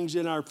create things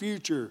in our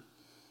future,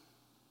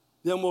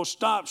 then we'll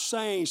stop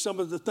saying some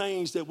of the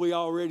things that we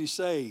already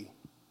say.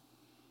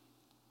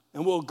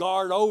 And we'll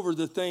guard over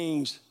the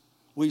things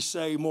we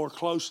say more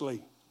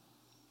closely.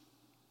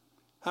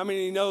 How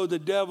many know the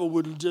devil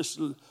would just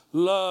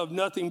love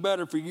nothing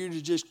better for you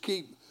to just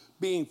keep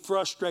being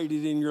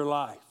frustrated in your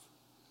life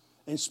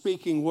and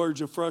speaking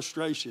words of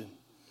frustration?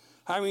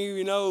 How many of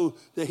you know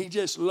that he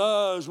just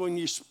loves when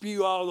you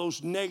spew all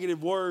those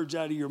negative words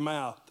out of your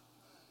mouth?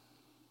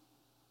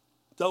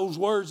 Those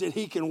words that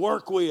he can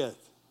work with.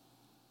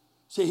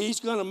 See, he's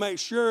going to make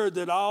sure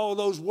that all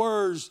those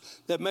words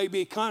that may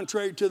be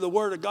contrary to the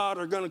Word of God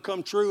are going to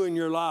come true in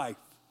your life.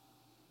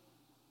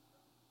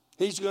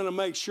 He's going to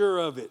make sure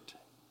of it.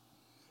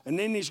 And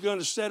then he's going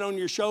to sit on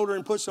your shoulder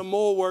and put some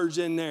more words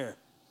in there.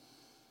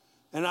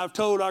 And I've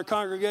told our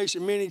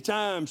congregation many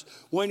times,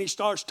 when he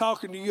starts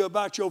talking to you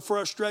about your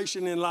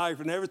frustration in life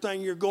and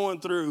everything you're going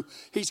through,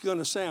 he's going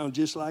to sound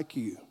just like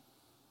you.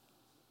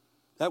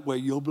 That way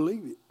you'll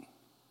believe it.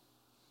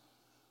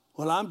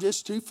 Well, I'm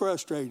just too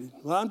frustrated.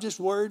 Well, I'm just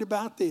worried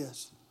about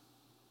this.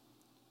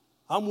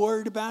 I'm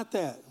worried about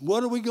that.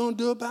 What are we going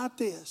to do about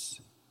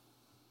this?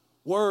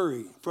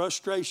 Worry,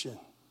 frustration.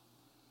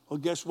 Well,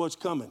 guess what's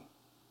coming?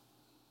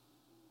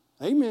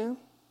 Amen.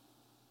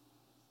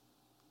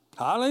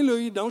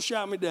 Hallelujah. Don't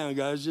shout me down,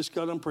 guys, just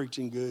because I'm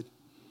preaching good.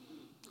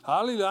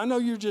 Hallelujah. I know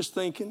you're just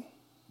thinking.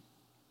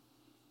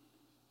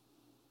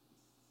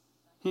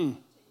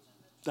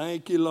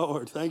 Thank you,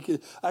 Lord. Thank you.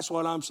 That's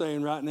what I'm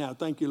saying right now.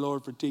 Thank you,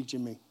 Lord, for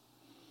teaching me.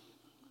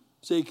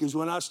 See, because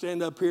when I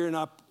stand up here and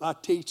I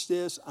teach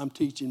this, I'm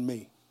teaching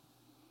me.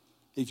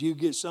 If you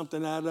get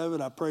something out of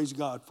it, I praise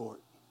God for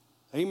it.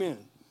 Amen.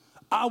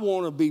 I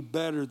want to be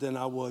better than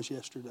I was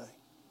yesterday.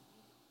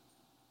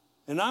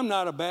 And I'm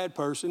not a bad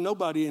person.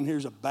 Nobody in here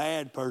is a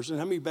bad person.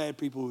 How many bad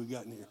people we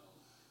got in here?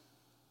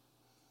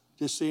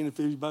 Just seeing if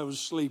everybody was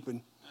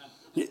sleeping.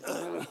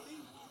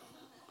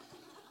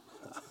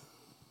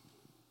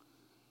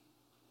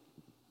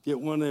 Get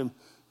one of them,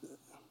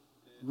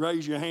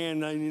 raise your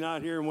hand and you're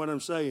not hearing what I'm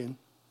saying.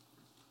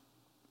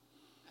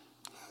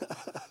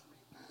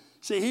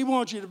 See, he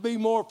wants you to be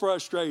more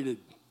frustrated.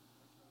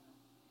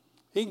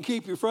 He can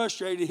keep you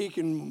frustrated. He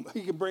can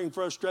bring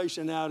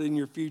frustration out in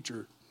your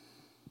future.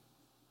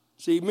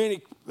 See,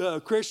 many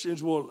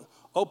Christians will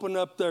open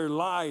up their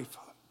life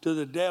to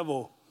the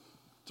devil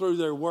through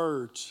their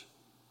words,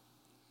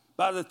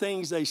 by the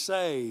things they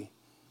say,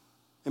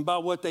 and by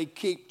what they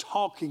keep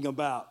talking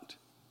about.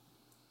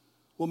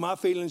 Well, my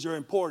feelings are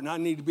important. I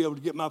need to be able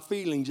to get my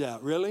feelings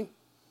out. Really?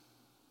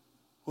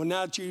 Well,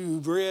 now that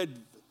you've read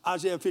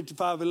Isaiah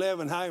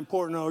 55:11, how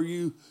important are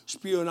you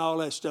spewing all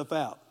that stuff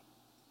out?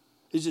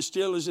 Is it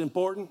still as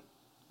important?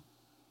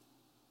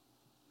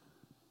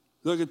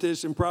 Look at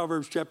this in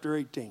Proverbs chapter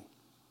 18.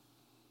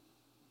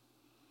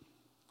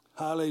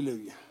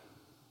 Hallelujah.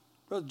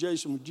 Brother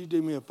Jason, would you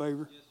do me a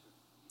favor? Yes,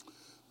 sir.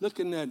 Look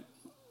in that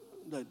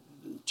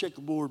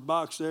checkerboard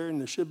box there,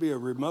 and there should be a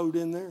remote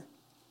in there.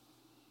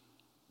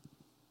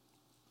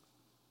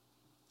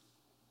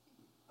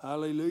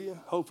 Hallelujah.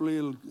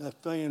 Hopefully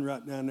that fan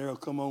right down there will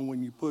come on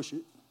when you push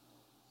it.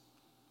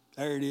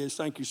 There it is.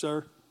 Thank you,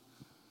 sir.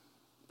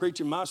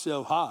 Preaching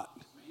myself hot.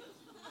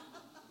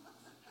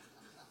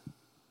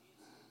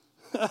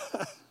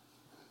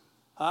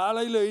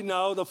 Hallelujah.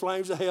 No, the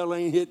flames of hell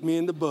ain't hit me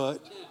in the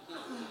butt.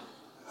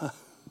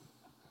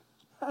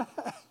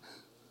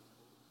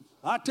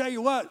 I tell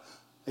you what,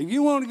 if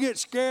you want to get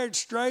scared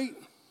straight,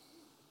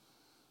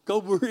 go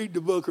read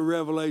the book of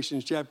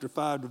Revelation, chapter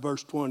 5 to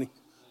verse 20.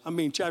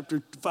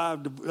 Chapter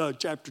 5 to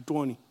chapter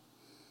 20.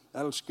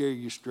 That'll scare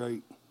you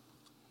straight.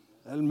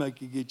 That'll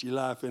make you get your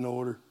life in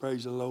order.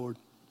 Praise the Lord.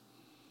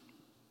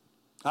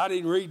 I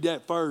didn't read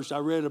that first. I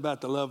read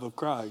about the love of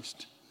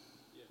Christ.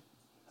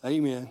 Yeah.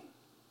 Amen.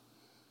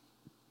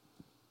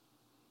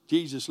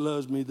 Jesus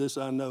loves me, this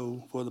I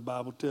know, for the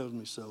Bible tells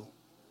me so.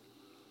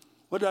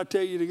 What did I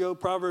tell you to go?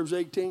 Proverbs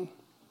 18.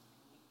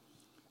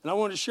 And I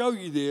want to show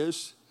you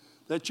this,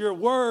 that your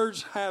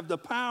words have the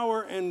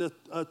power and the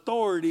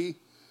authority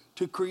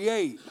to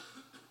create.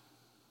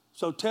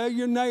 So tell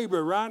your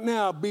neighbor right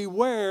now,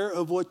 beware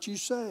of what you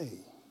say.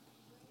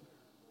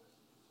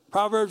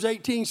 Proverbs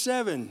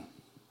 18:7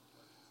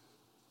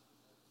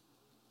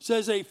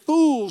 says, a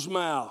fool's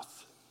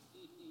mouth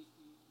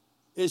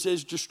is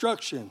his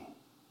destruction.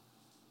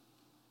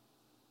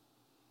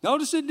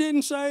 Notice it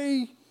didn't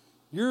say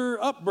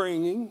your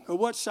upbringing or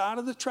what side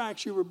of the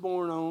tracks you were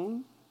born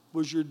on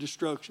was your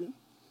destruction.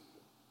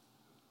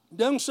 It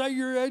doesn't say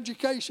your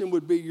education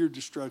would be your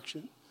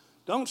destruction.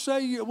 Don't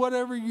say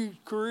whatever your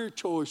career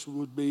choice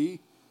would be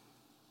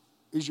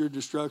is your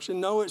destruction.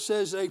 No, it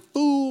says a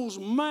fool's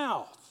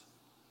mouth,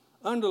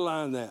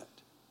 underline that,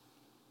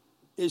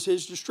 is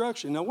his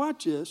destruction. Now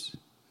watch this.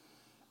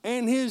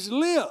 And his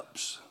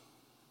lips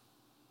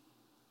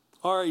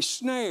are a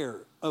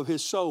snare of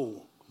his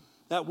soul.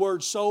 That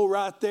word soul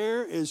right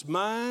there is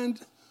mind,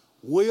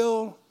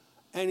 will,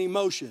 and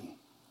emotion.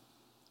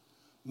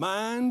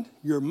 Mind,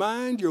 your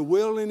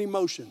will, and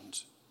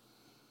emotions.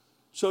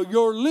 So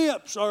your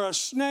lips are a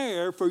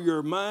snare for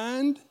your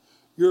mind,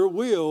 your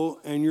will,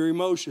 and your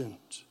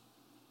emotions.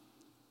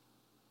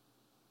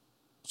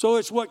 So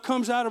it's what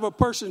comes out of a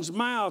person's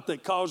mouth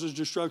that causes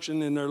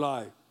destruction in their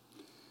life.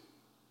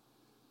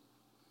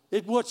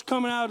 It's what's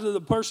coming out of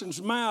the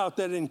person's mouth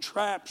that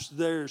entraps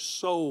their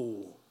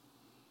soul.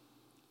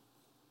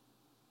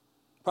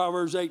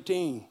 Proverbs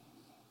 18,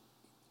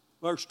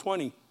 verse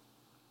 20.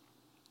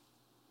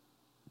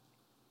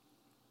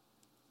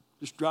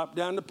 Just drop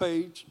down the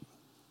page.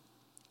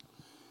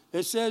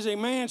 It says, a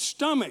man's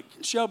stomach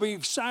shall be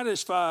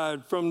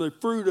satisfied from the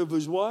fruit of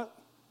his what?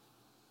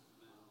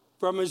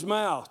 From his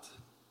mouth.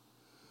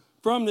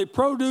 From the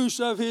produce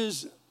of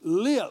his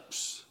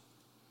lips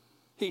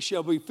he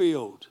shall be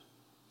filled.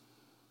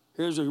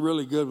 Here's a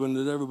really good one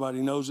that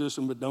everybody knows this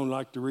one but don't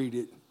like to read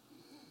it.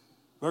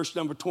 Verse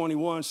number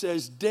 21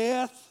 says,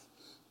 death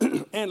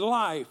and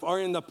life are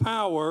in the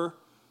power.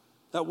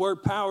 That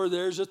word power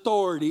there is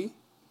authority.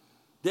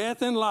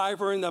 Death and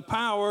life are in the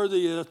power,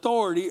 the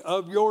authority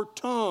of your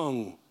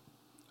tongue,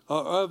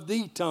 or of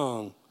the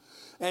tongue.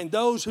 And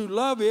those who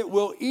love it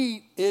will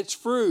eat its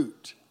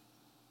fruit.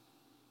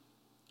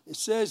 It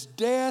says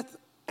death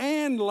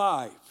and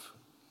life.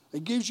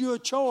 It gives you a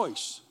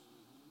choice.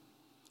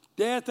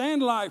 Death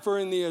and life are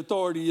in the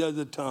authority of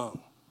the tongue.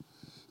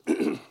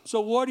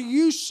 So what are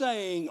you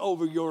saying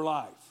over your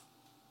life?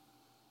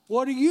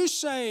 What are you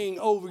saying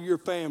over your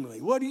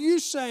family? What are you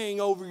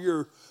saying over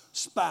your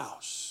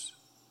spouse?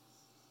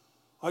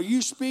 Are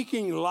you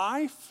speaking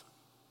life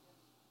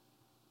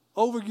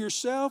over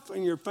yourself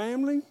and your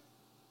family?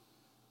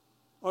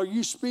 Are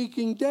you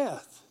speaking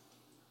death?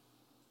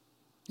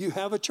 You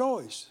have a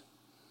choice.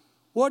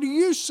 What are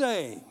you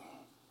saying?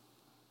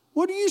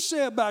 What do you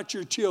say about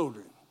your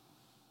children?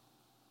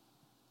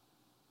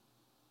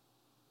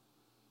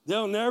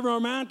 They'll never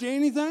amount to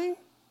anything?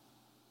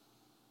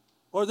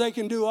 Or they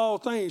can do all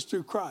things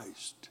through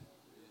Christ?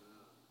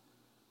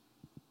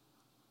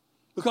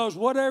 Because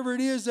whatever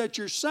it is that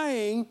you're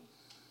saying,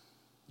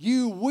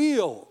 you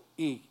will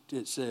eat,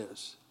 it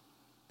says,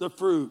 the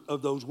fruit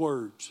of those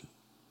words.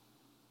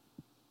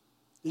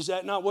 Is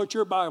that not what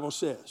your Bible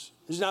says?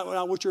 Is that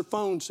not what your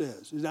phone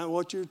says? Is that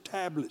what your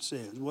tablet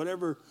says?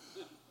 Whatever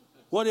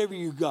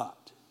you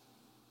got.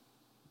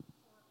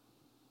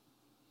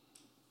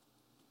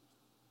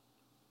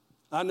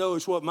 I know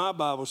it's what my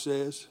Bible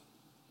says.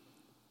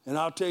 And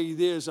I'll tell you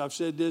this, I've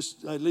said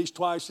this at least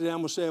twice today, I'm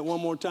going to say it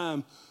one more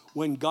time.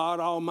 When God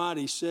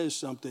Almighty says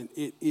something,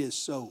 it is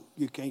so.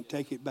 You can't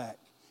take it back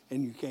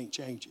and you can't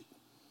change it.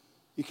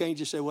 You can't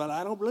just say, well,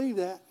 I don't believe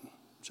that,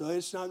 so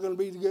it's not going to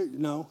be the good.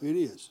 No, it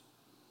is.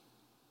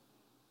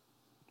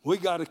 We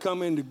got to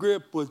come into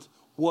grip with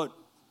what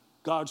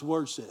God's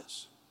Word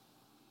says.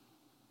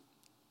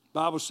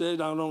 Bible says,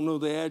 I don't know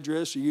the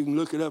address, so you can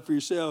look it up for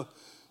yourself.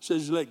 It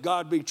says, let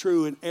God be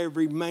true and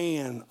every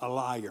man a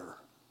liar.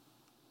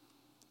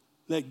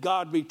 Let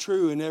God be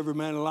true and every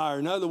man a liar.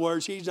 In other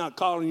words, he's not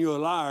calling you a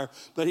liar,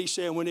 but he's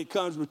saying when it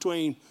comes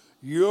between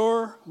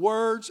your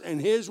words and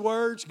his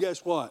words,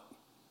 guess what?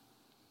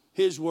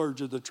 His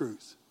words are the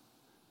truth.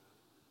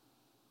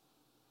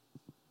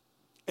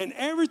 And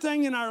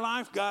everything in our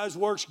life, guys,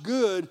 works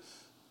good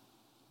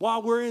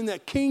while we're in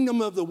that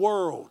kingdom of the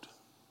world.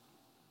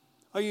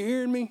 Are you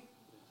hearing me?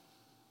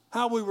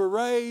 How we were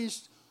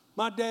raised.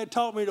 My dad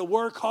taught me to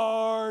work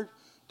hard,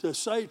 to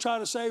try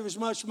to save as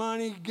much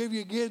money, give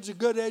your kids a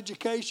good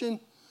education.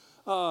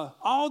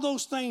 All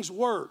those things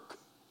work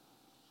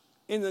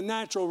in the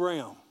natural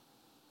realm.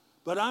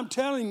 But I'm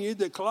telling you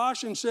that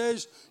Colossians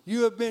says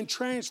you have been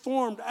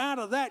transformed out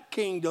of that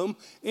kingdom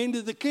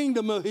into the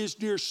kingdom of his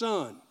dear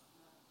Son.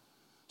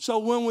 So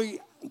when we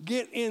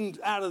get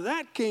out of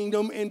that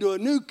kingdom into a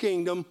new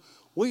kingdom,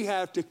 we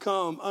have to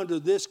come under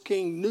this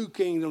new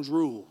kingdom's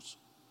rules.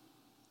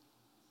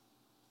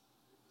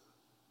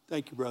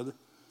 Thank you, brother.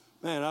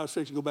 Man, I was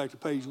fixing to go back to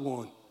page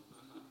 1.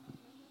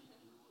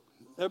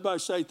 Everybody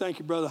say thank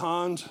you, Brother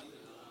Hans.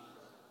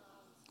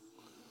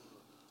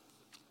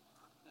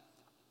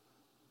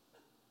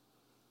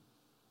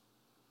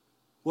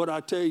 What I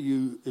tell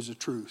you is the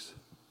truth.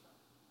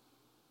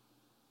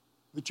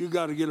 But you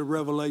got to get a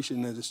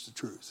revelation that it's the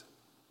truth.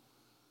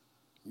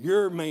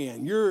 Your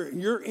man,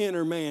 your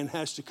inner man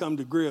has to come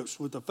to grips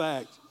with the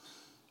fact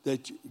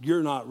that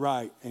you're not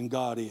right and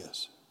God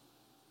is.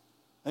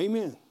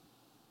 Amen.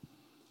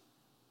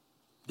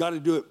 Got to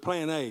do it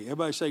plan A.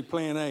 Everybody say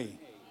plan A.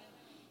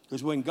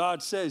 Because when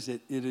God says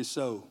it, it is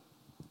so.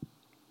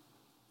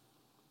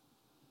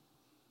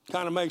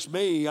 Kind of makes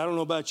me, I don't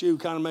know about you,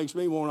 kind of makes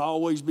me want to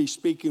always be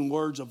speaking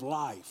words of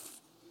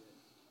life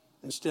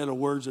instead of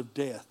words of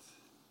death.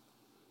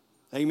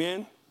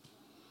 Amen?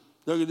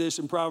 Look at this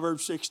in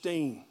Proverbs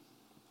 16.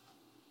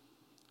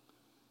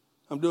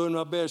 I'm doing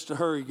my best to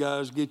hurry,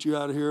 guys, get you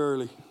out of here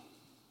early.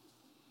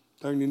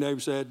 Turn to your neighbor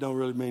and say, that don't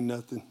really mean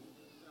nothing.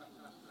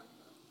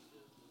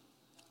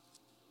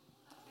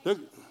 Look,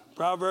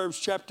 Proverbs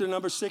chapter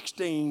number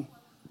 16.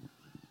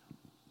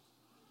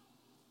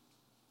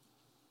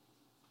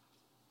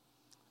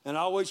 And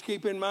always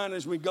keep in mind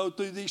as we go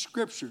through these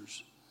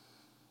scriptures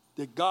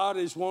that God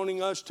is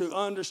wanting us to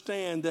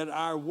understand that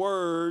our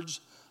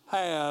words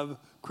have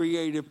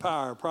creative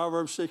power.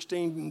 Proverbs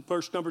 16,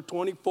 verse number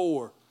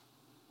 24.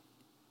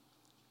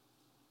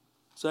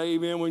 Say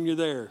amen when you're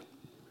there.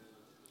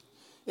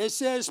 It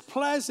says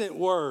pleasant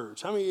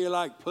words. How many of you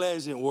like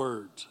pleasant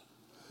words?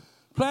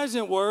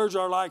 Pleasant words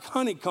are like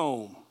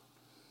honeycomb,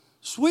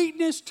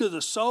 sweetness to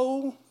the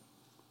soul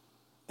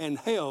and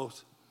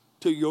health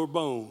to your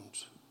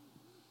bones.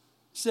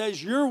 It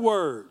says your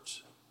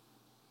words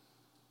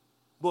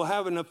will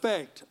have an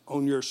effect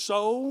on your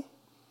soul,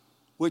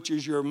 which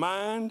is your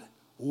mind,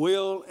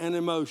 will, and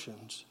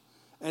emotions.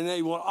 And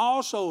they will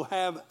also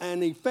have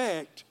an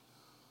effect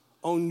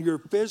on your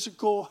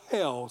physical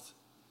health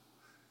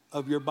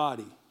of your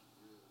body.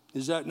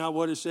 Is that not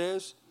what it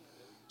says?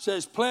 It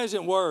says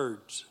pleasant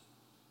words.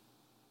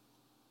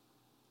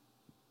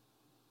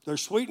 They're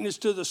sweetness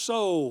to the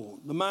soul,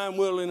 the mind,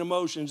 will, and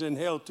emotions, and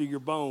health to your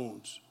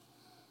bones.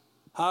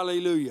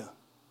 Hallelujah.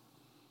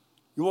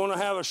 You want to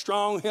have a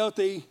strong,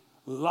 healthy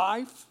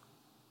life?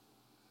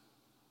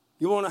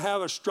 You want to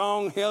have a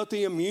strong,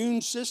 healthy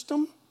immune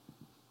system?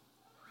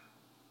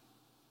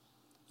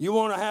 You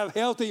want to have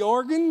healthy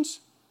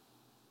organs?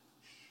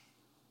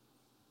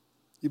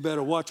 You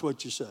better watch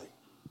what you say.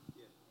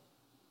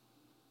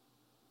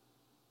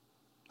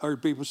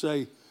 Heard people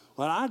say,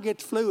 well, I get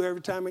the flu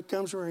every time it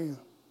comes around.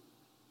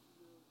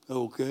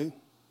 Okay.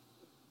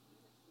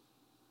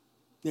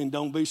 Then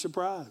don't be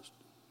surprised.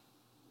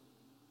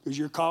 Because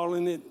you're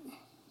calling it,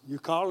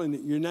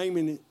 you're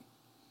naming it.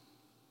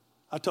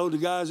 I told the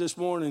guys this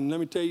morning, let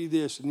me tell you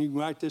this, and you can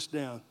write this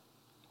down.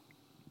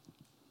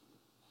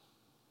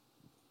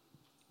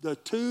 The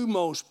two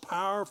most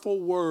powerful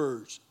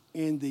words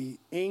in the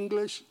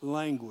English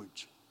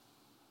language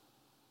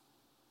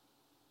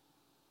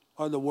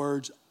are the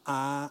words,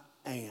 I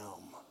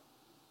am.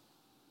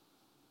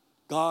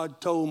 God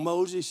told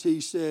Moses,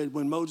 he said,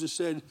 when Moses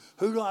said,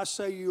 who do I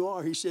say you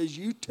are? He says,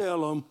 you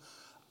tell them,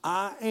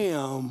 I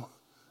am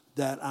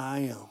that I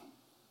am.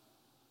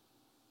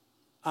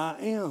 I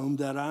am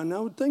that I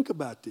know. Think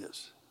about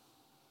this.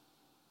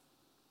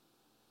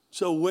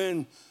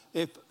 So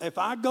if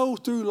I go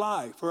through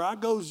life, or I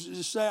go,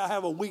 just say I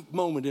have a weak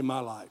moment in my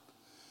life,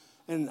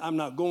 and I'm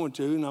not going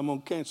to, and I'm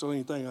going to cancel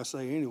anything I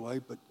say anyway,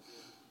 but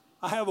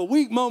I have a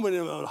weak moment,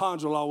 and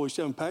Hans will always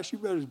tell me, Pastor,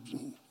 you better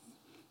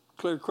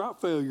clear crop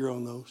failure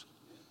on those.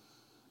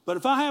 But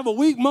if I have a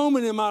weak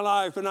moment in my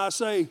life, and I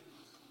say,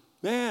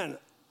 man,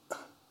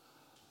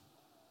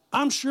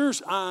 I'm sure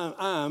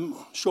I'm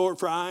short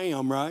for I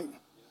am, right?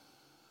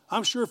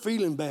 I'm sure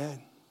feeling bad.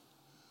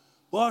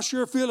 Well, I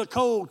sure feel a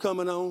cold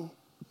coming on.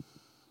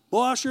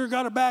 Boy, I sure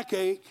got a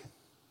backache.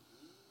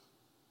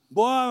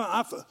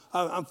 Boy,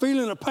 I'm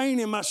feeling a pain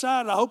in my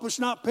side. I hope it's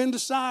not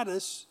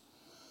appendicitis.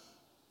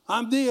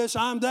 I'm this,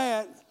 I'm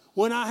that.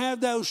 When I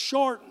have those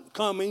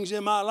shortcomings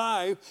in my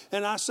life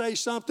and I say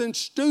something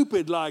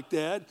stupid like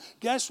that,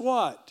 guess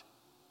what?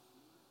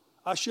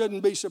 I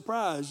shouldn't be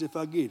surprised if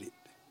I get it.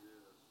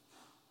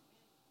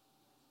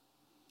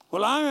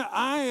 Well,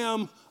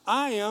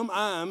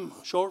 I'm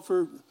short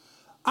for,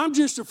 I'm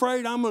just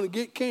afraid I'm going to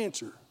get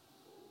cancer.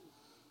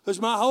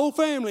 Because my whole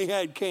family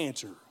had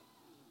cancer.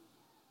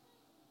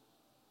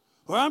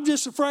 Or I'm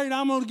just afraid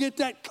I'm going to get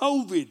that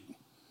COVID.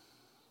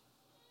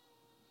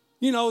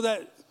 You know,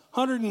 that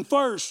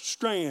 101st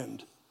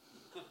strand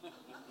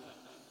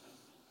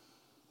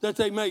that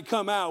they may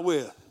come out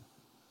with.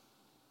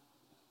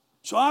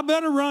 So I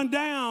better run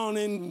down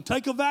and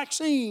take a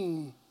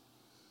vaccine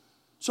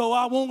so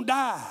I won't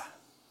die.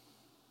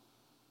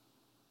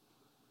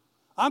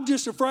 I'm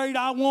just afraid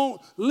I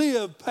won't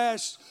live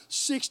past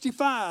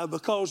 65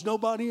 because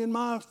nobody in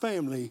my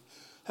family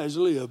has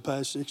lived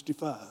past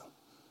 65.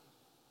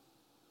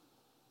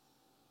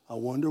 I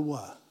wonder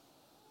why.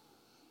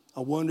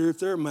 I wonder if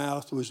their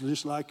mouth was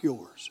just like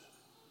yours.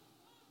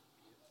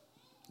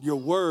 Your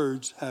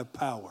words have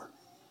power.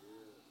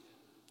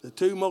 The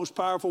two most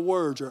powerful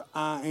words are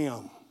I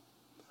am.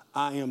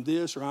 I am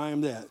this or I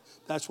am that.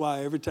 That's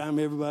why every time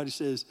everybody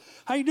says,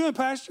 how you doing,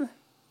 Pastor?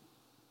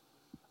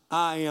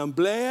 I am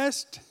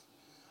blessed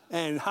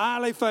and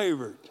highly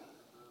favored.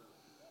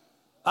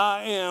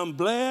 I am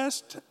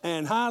blessed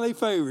and highly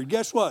favored.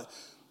 Guess what?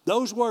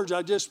 Those words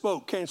I just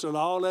spoke canceled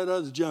all that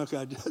other junk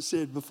I just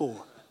said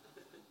before.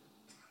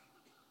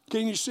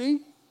 Can you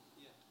see?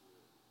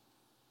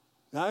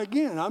 Now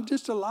again, I'm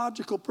just a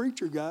logical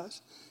preacher,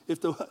 guys.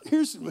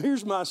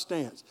 Here's my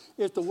stance.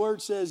 If the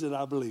word says it,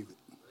 I believe it.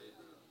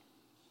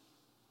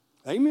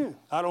 Amen.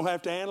 I don't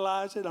have to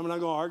analyze it. I'm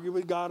not going to argue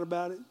with God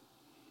about it.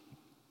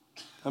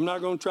 I'm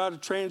not going to try to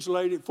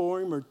translate it for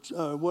him or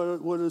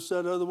what is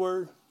that other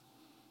word?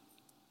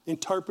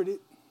 Interpret it.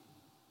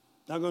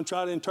 Not going to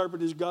try to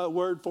interpret his God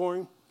word for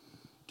him.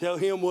 Tell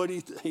him what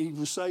he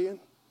was saying.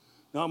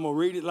 Now I'm going to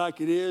read it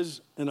like it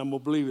is, and I'm going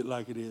to believe it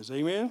like it is.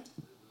 Amen?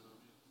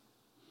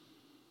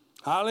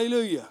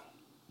 Hallelujah.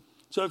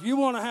 So if you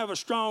want to have a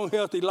strong,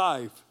 healthy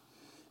life,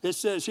 it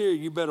says here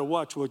you better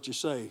watch what you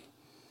say.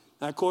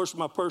 Now, of course,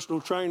 my personal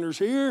trainer's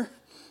here,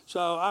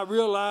 so I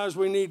realize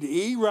we need to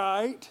eat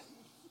right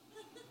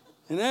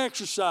and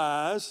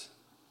exercise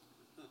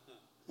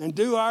and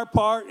do our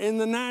part in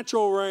the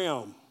natural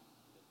realm.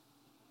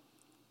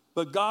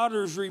 But God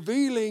is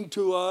revealing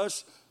to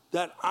us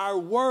that our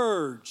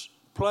words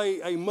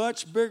play a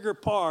much bigger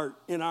part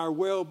in our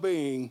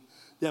well-being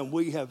than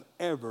we have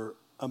ever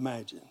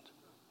imagined.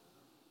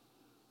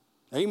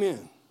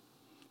 Amen.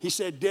 He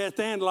said death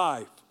and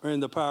life are in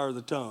the power of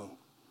the tongue.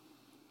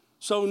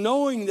 So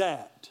knowing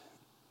that,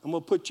 I'm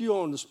going to put you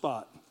on the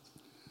spot.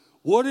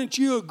 Wouldn't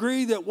you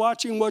agree that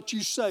watching what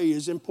you say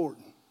is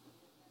important?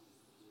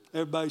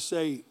 Everybody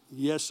say,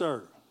 yes,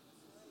 sir.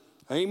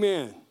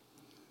 Amen.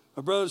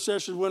 My brothers and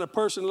sisters, when a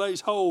person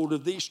lays hold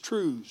of these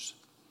truths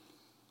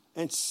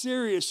and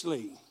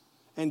seriously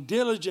and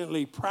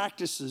diligently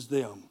practices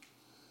them,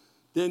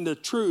 then the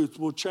truth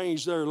will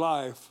change their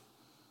life,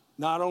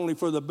 not only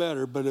for the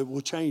better, but it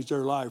will change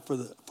their life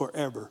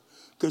forever.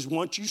 Because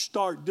once you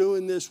start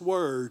doing this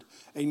word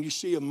and you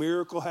see a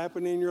miracle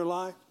happen in your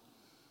life,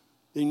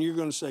 then you're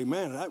going to say,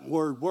 man, that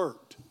word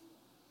worked.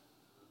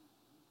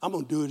 I'm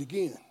going to do it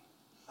again.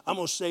 I'm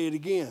going to say it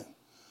again.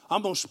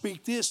 I'm going to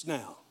speak this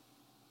now.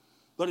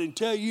 But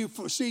until you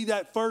see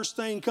that first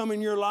thing come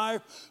in your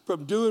life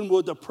from doing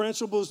with the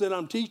principles that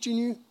I'm teaching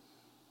you,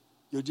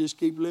 you'll just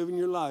keep living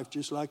your life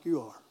just like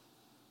you are.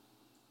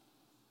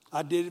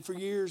 I did it for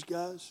years,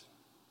 guys.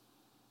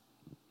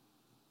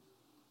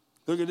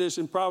 Look at this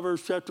in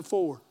Proverbs chapter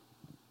 4.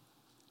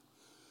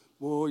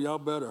 Boy, y'all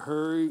better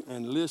hurry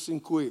and listen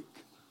quick.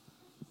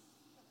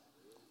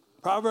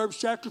 Proverbs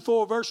chapter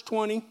 4, verse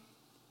 20.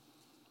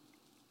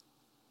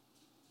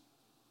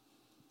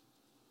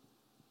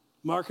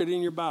 Mark it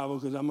in your Bible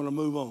because I'm going to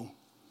move on.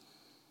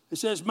 It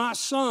says, my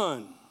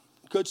son.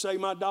 Could say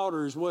my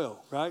daughter as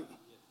well, right?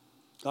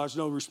 God's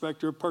no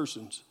respecter of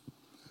persons.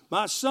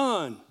 My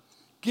son,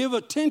 give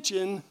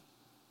attention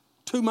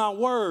to my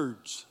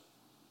words.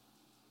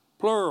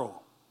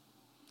 Plural.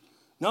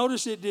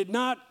 Notice it did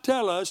not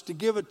tell us to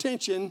give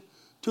attention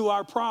to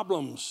our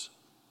problems.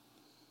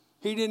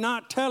 He did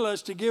not tell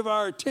us to give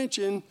our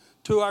attention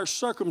to our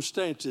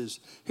circumstances.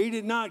 He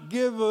did not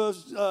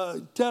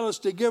tell us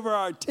to give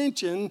our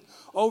attention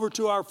over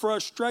to our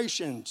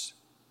frustrations.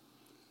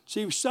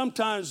 See,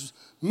 sometimes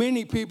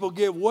many people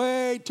give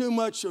way too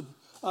much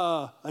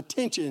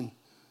attention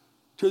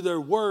to their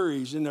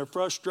worries and their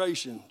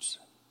frustrations.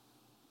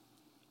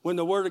 When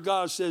the Word of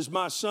God says,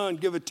 my son,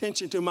 give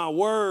attention to my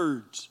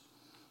words.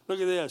 Look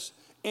at this.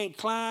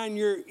 Incline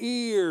your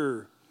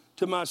ear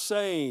to my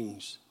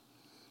sayings.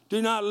 Do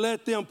not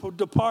let them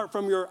depart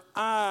from your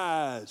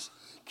eyes.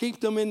 Keep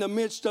them in the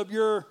midst of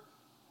your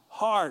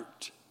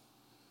heart.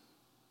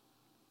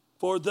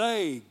 For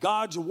they,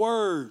 God's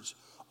words,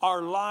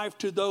 are life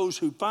to those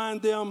who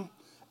find them,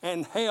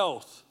 and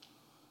health.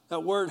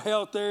 That word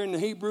health there in the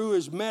Hebrew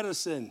is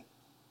medicine.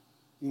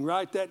 You can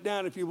write that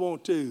down if you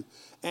want to.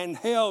 And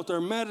health or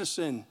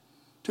medicine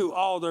to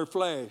all their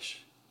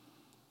flesh.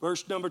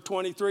 Verse number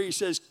 23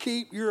 says,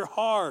 keep your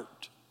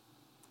heart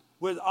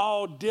with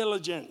all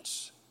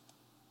diligence.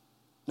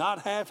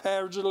 Not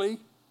haphazardly,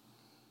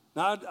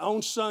 not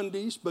on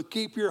Sundays, but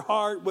keep your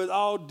heart with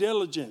all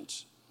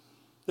diligence.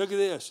 Look at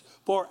this.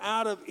 For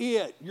out of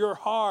it, your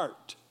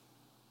heart,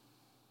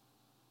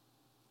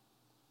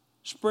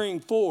 spring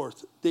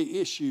forth the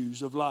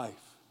issues of life.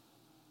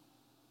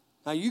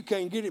 Now, you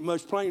can't get it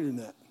much plainer than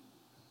that.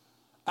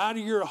 Out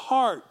of your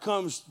heart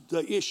comes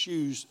the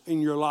issues in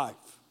your life.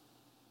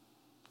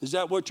 Is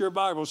that what your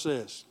Bible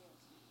says?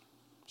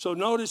 So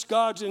notice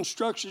God's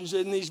instructions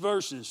in these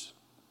verses.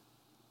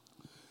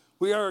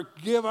 We are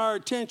to give our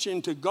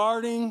attention to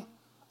guarding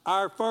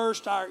our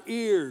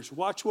ears.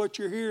 Watch what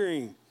you're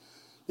hearing.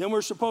 Then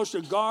we're supposed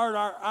to guard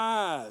our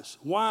eyes.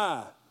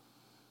 Why?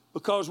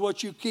 Because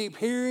what you keep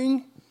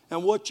hearing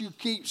and what you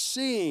keep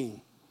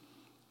seeing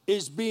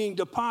is being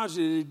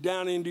deposited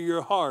down into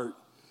your heart.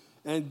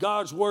 And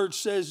God's word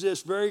says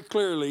this very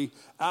clearly,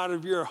 out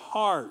of your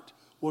heart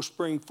will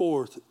spring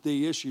forth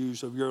the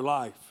issues of your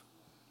life.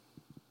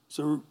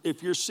 So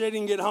if you're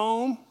sitting at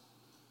home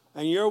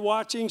and you're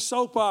watching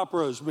soap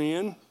operas,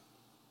 men,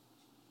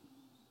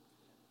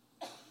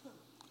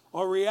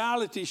 or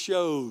reality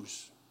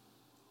shows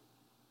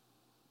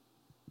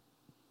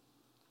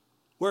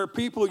where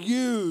people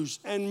use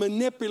and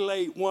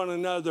manipulate one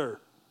another,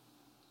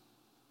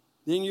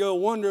 then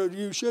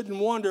you shouldn't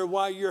wonder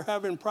why you're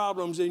having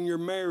problems in your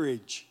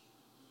marriage.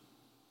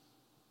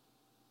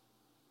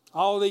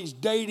 All these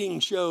dating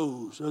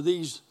shows or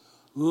these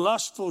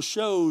lustful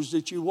shows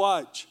that you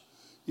watch,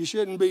 you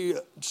shouldn't be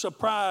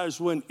surprised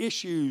when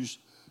issues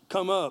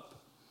come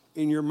up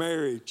in your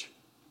marriage.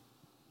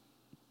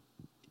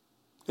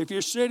 If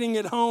you're sitting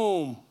at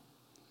home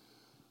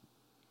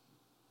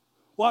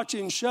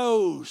watching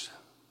shows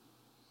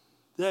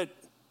that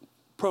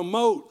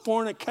promote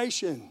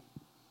fornication,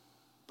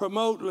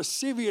 promote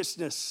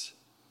lasciviousness,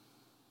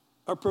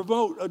 or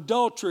promote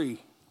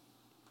adultery,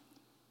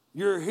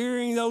 you're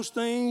hearing those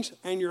things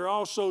and you're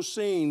also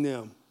seeing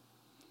them.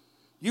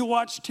 You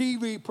watch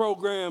TV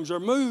programs or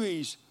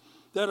movies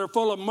that are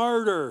full of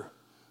murder,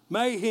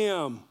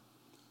 mayhem,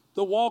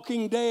 The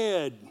Walking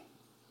Dead,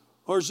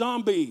 or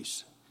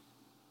zombies.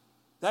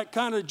 That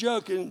kind of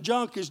junk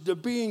is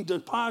being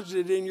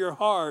deposited in your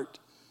heart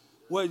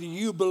whether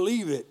you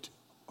believe it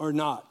or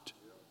not.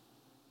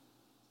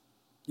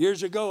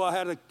 Years ago,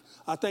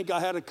 I think I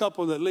had a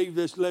couple that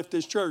left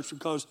this church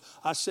because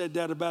I said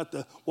that about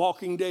The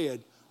Walking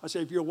Dead. I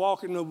said, if you're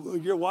watching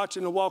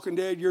The Walking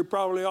Dead, you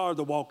probably are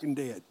The Walking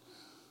Dead.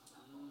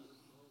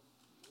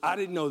 I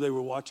didn't know they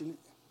were watching it.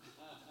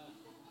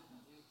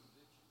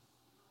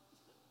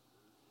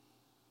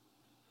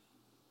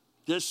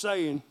 Just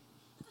saying.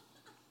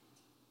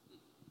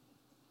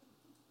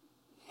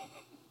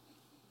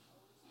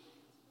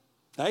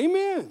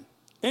 Amen.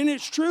 And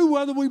it's true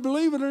whether we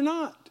believe it or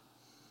not.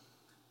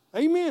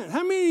 Amen.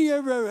 How many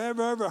of you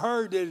ever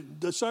heard that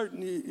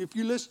if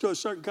you listen to a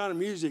certain kind of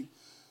music,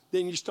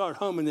 then you start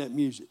humming that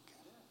music?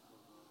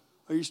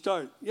 Or you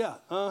start,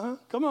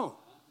 come on.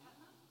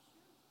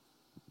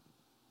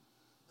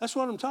 That's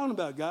what I'm talking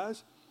about,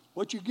 guys.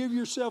 What you give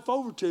yourself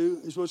over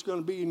to is what's going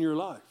to be in your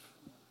life.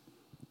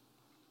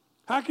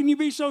 How can you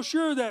be so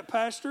sure of that,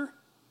 Pastor?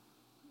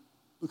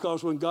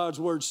 Because when God's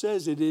word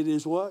says it, it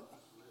is what?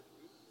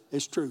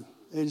 It's true.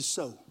 It is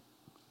so.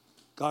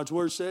 God's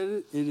word said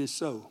it, it is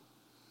so.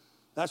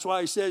 That's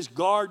why he says,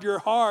 guard your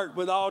heart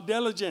with all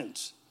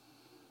diligence.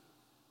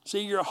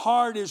 See, your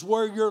heart is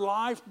where your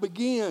life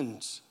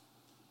begins.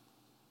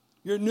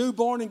 Your new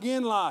born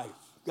again life,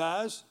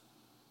 guys.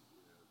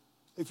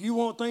 If you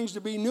want things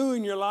to be new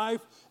in your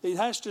life, it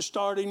has to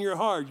start in your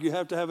heart. You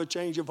have to have a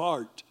change of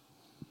heart.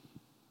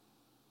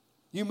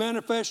 You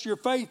manifest your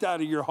faith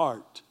out of your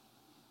heart.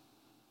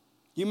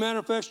 You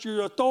manifest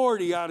your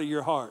authority out of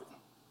your heart.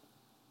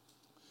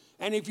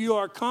 And if you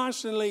are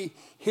constantly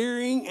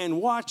hearing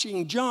and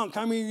watching junk,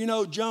 how many of you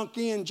know junk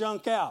in,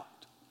 junk out?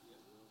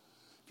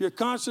 If you're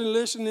constantly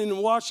listening and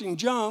watching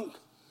junk,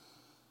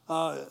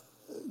 the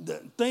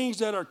things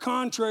that are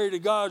contrary to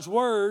God's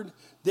word,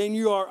 then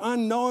you are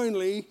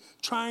unknowingly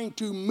trying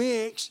to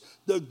mix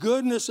the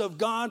goodness of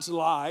God's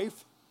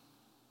life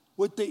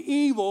with the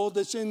evil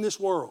that's in this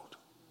world.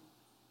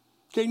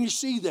 Can you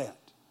see that?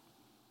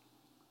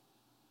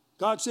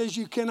 God says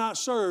you cannot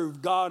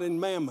serve God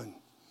and mammon.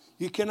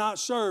 You cannot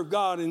serve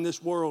God in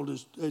this world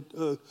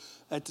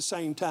at the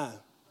same time.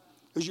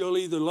 Because you'll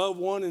either love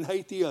one and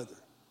hate the other.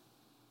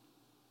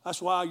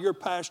 That's why your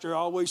pastor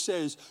always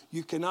says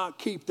you cannot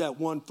keep that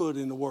one foot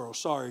in the world.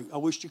 Sorry, I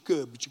wish you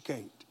could, but you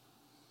can't.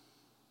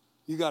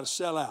 You got to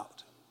sell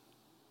out.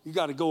 You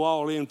got to go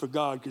all in for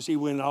God because he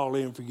went all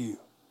in for you.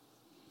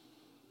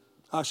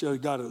 I should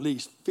have got at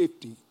least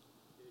 50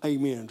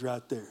 amens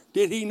right there.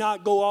 Did he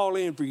not go all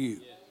in for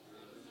you?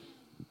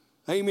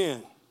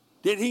 Amen.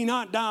 Did he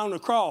not die on the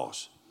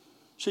cross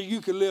so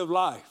you could live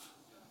life?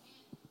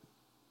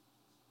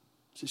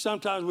 See,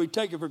 sometimes we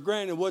take it for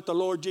granted what the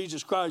Lord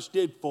Jesus Christ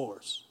did for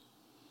us.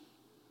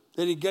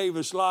 That he gave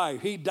us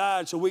life. He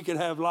died so we could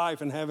have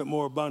life and have it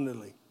more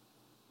abundantly.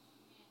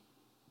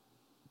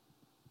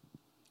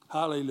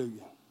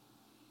 Hallelujah.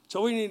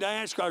 So we need to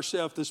ask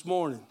ourselves this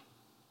morning,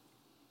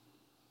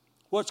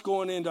 what's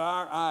going into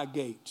our eye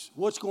gates?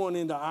 What's going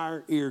into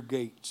our ear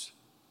gates?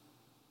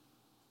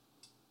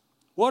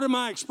 What am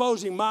I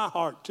exposing my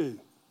heart to?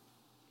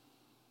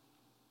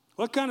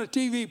 What kind of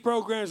TV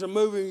programs and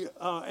movies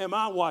am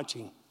I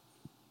watching?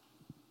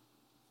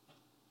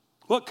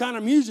 What kind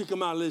of music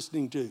am I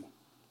listening to?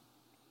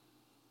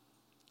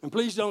 And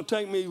please don't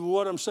take me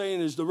what I'm saying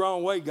is the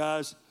wrong way,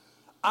 guys.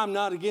 I'm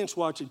not against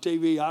watching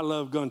TV. I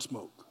love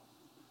Gunsmoke.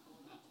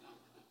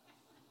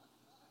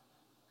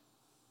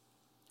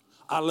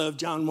 I love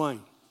John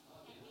Wayne.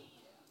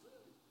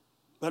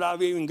 But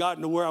I've even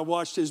gotten to where I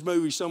watched his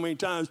movie so many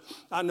times,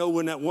 I know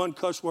when that one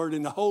cuss word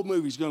in the whole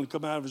movie is going to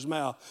come out of his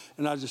mouth,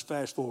 and I just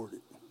fast forward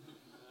it.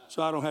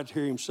 So I don't have to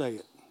hear him say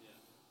it.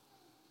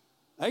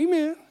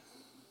 Amen.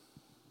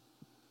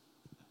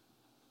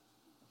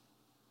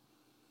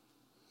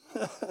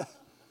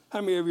 How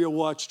many of you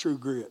watch True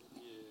Grit?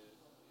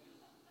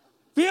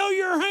 Feel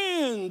your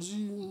hands.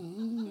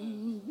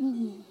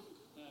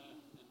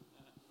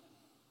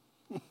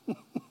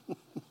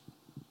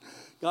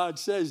 God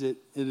says it,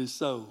 it is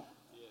so.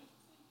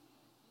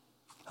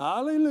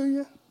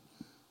 Hallelujah.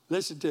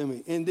 Listen to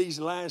me. In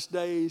these last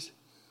days,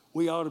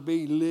 we ought to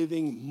be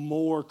living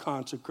more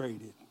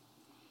consecrated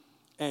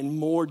and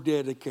more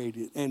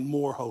dedicated and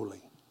more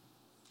holy.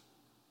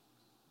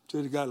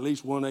 Should have got at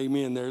least one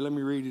amen there. Let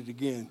me read it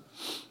again.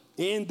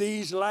 In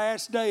these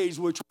last days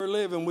which we're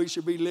living, we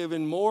should be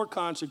living more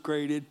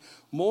consecrated,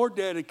 more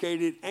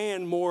dedicated,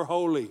 and more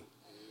holy.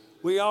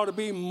 We ought to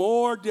be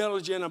more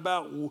diligent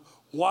about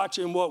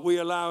watching what we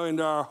allow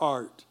into our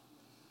heart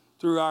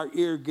through our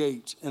ear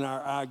gates and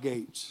our eye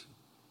gates.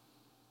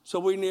 So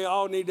we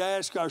all need to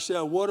ask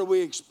ourselves, what are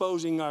we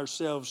exposing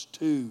ourselves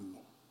to?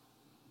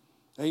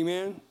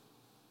 Amen?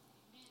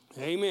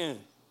 Amen.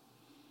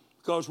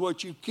 Because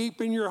what you keep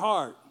in your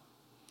heart,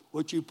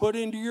 what you put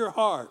into your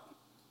heart,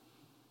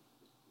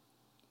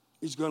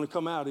 is going to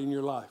come out in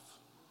your life.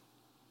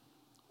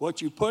 What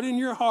you put in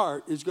your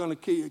heart is going to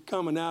keep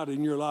coming out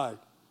in your life.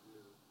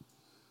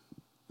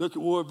 Look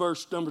at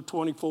verse number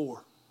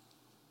 24.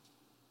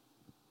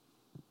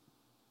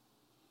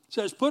 It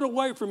says, put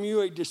away from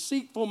you a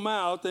deceitful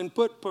mouth and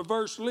put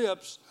perverse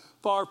lips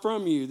far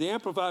from you. The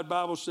Amplified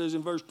Bible says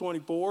in verse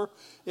 24,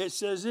 it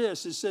says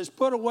this. It says,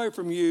 put away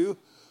from you.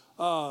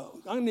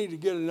 I need to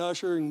get an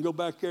usher and go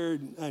back there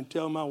and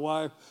tell my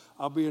wife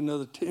I'll be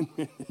another 10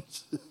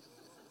 minutes.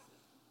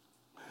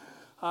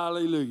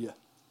 Hallelujah.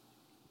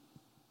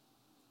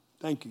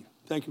 Thank you.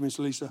 Thank you, Miss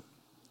Lisa.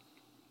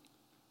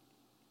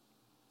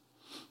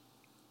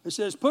 It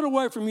says, put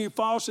away from you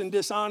false and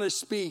dishonest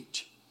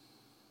speech,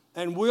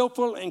 and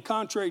willful and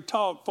contrary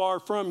talk far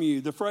from you.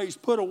 The phrase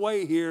put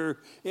away here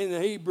in the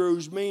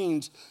Hebrews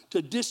means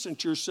to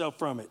distance yourself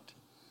from it,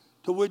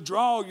 to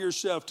withdraw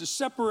yourself, to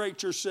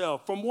separate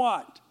yourself from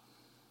what?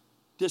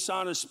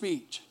 Dishonest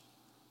speech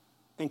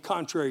and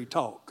contrary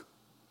talk.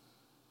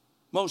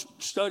 Most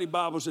study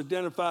Bibles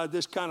identify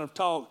this kind of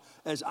talk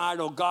as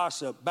idle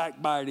gossip,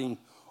 backbiting,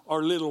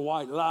 or little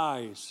white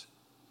lies.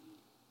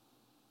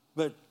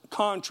 But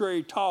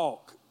contrary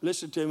talk,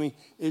 listen to me,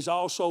 is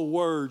also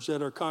words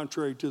that are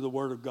contrary to the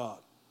Word of God.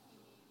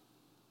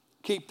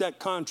 Keep that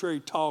contrary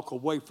talk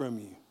away from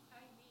you.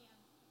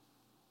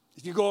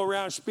 If you go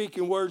around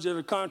speaking words that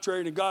are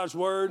contrary to God's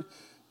Word,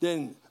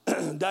 then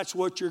that's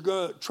what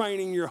you're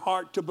training your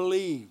heart to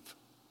believe.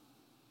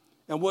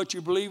 And what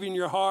you believe in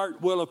your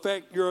heart will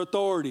affect your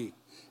authority.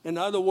 In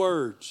other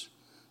words,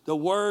 the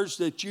words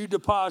that you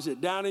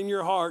deposit down in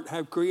your heart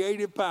have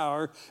creative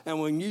power, and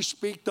when you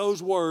speak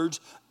those words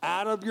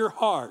out of your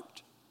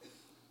heart,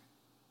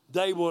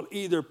 they will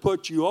either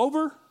put you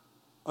over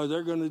or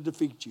they're going to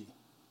defeat you.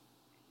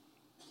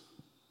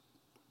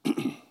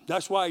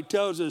 That's why he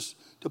tells us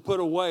to put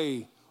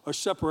away or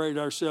separate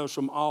ourselves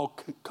from all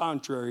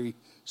contrary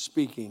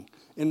speaking.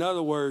 In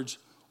other words,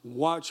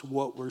 watch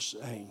what we're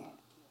saying.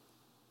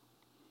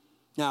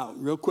 Now,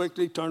 real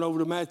quickly, turn over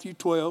to Matthew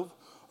 12,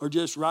 or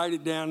just write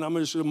it down. I'm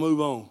just going to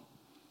move on.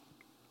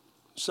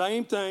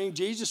 Same thing.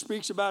 Jesus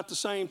speaks about the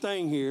same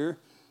thing here.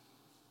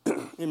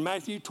 In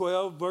Matthew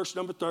 12, verse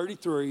number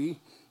 33,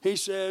 he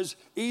says,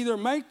 either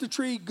make the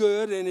tree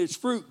good and its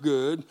fruit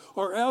good,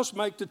 or else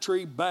make the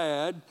tree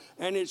bad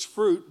and its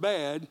fruit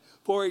bad.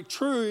 For a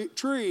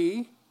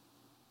tree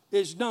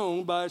is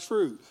known by its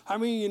fruit. How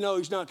many of you know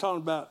he's not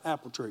talking about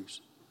apple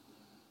trees?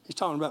 He's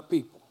talking about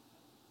people.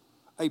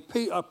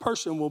 A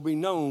person will be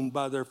known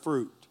by their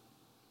fruit.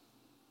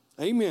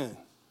 Amen.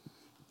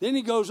 Then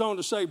he goes on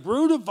to say,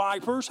 brood of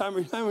vipers. How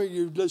many of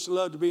you just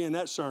love to be in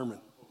that sermon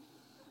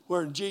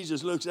where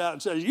Jesus looks out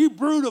and says, you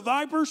brood of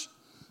vipers?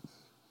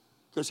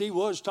 Because he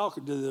was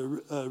talking to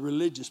the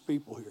religious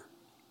people here.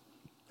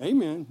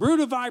 Amen.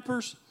 Brood of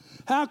vipers,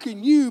 how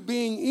can you,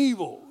 being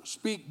evil,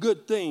 speak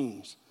good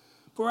things?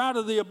 For out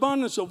of the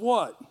abundance of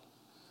what?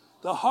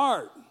 The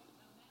heart,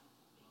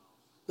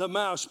 the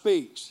mouth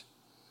speaks.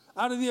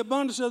 Out of the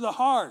abundance of the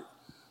heart,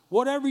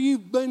 whatever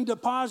you've been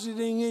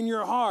depositing in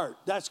your heart,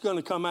 that's going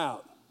to come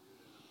out.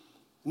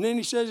 And then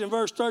he says in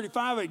verse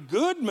 35, a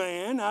good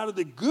man out of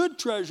the good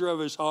treasure of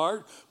his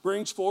heart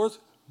brings forth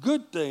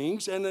good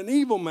things, and an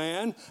evil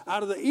man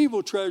out of the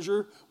evil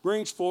treasure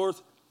brings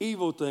forth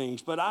evil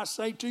things. But I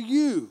say to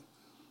you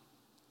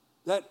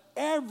that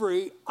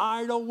every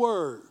idle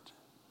word,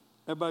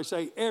 everybody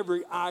say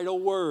every idle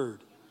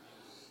word.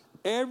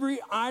 Every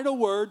idle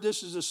word,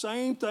 this is the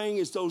same thing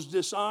as those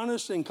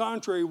dishonest and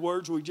contrary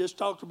words we just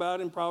talked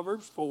about in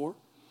Proverbs 4,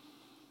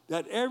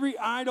 that every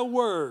idle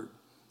word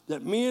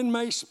that men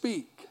may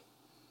speak,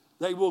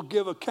 they will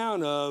give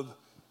account of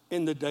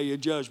in the day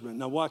of judgment.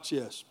 Now watch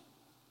this.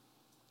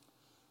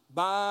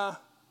 By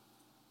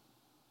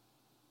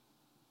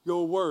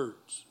your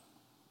words,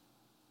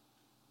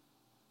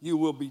 you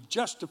will be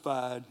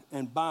justified,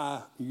 and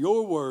by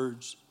your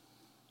words,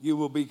 you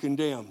will be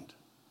condemned.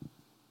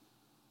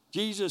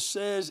 Jesus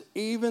says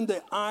even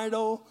the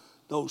idle,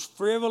 those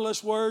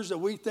frivolous words that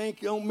we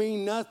think don't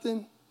mean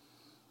nothing,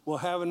 will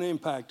have an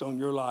impact on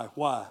your life.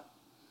 Why?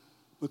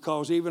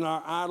 Because even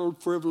our idle,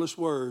 frivolous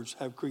words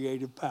have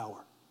creative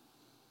power.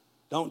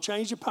 Don't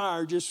change the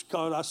power just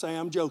because I say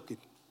I'm joking.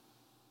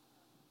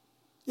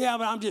 Yeah,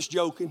 but I'm just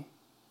joking.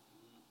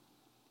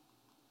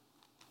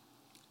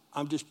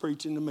 I'm just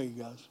preaching to me,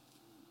 guys.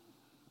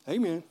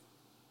 Amen.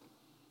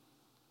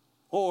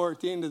 Or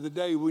at the end of the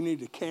day, we need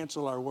to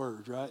cancel our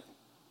words, right?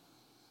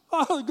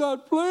 Oh,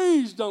 God,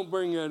 please don't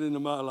bring that into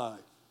my life.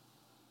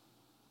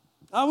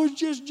 I was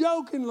just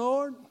joking,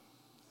 Lord.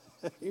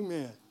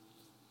 Amen.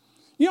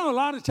 You know, a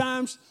lot of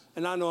times,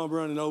 and I know I'm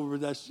running over,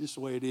 but that's just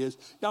the way it is.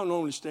 Y'all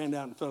normally stand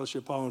out in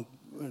fellowship hall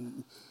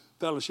and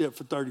fellowship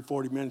for 30,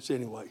 40 minutes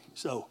anyway.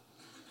 So,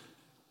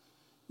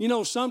 you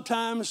know,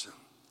 sometimes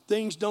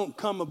things don't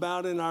come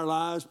about in our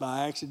lives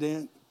by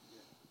accident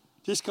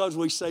just because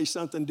we say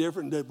something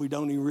different that we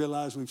don't even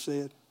realize we've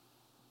said.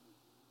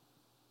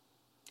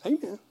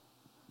 Amen.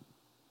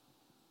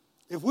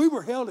 If we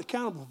were held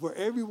accountable for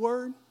every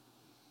word,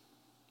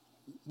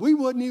 we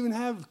wouldn't even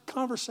have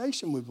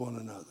conversation with one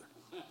another.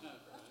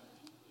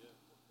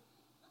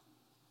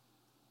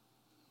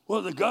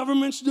 Well, the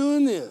government's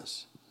doing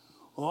this.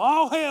 Well,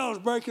 all hell's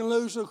breaking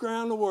loose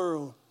around the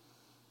world.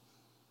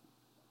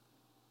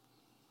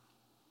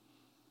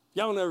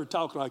 Y'all never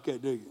talk like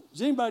that, do you?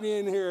 Does anybody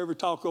in here ever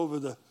talk over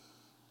the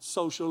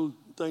social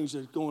things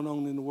that's going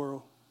on in the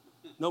world?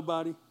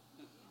 Nobody?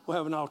 We'll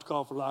have an altar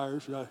call for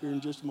liars right here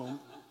in just a moment.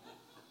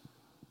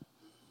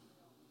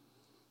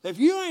 If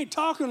you ain't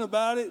talking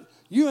about it,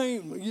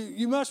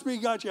 you must be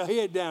got your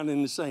head down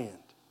in the sand.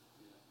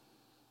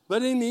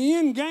 But in the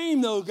end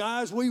game, though,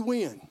 guys, we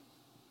win.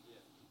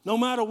 No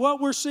matter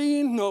what we're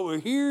seeing, what we're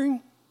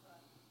hearing,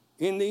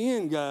 in the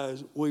end,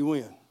 guys, we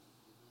win.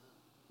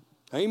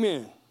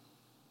 Amen.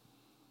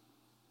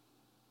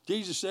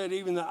 Jesus said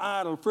even the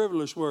idle,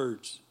 frivolous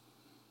words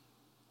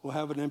will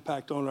have an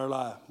impact on our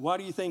life. Why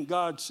do you think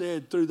God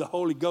said through the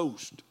Holy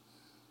Ghost?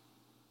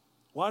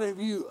 Why have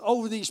you,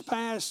 over these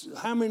past,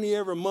 how many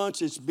ever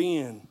months it's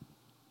been,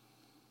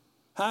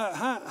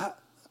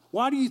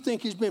 why do you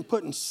think he's been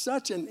putting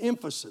such an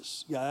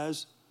emphasis,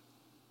 guys,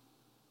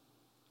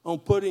 on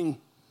putting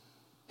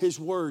his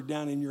word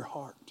down in your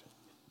heart?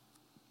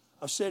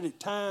 I've said it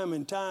time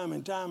and time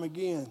and time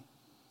again.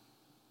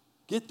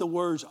 Get the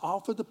words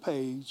off of the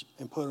page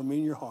and put them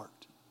in your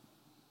heart.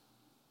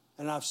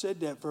 And I've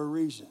said that for a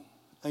reason.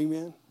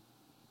 Amen?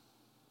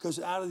 Because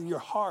out of your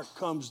heart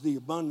comes the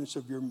abundance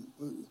of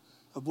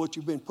what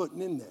you've been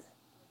putting in there.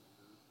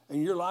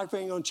 And your life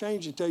ain't going to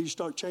change until you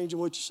start changing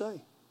what you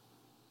say.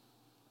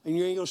 And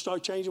you ain't going to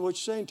start changing what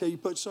you say until you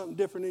put something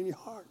different in your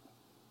heart.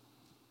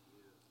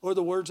 Or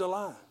the word's a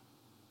lie.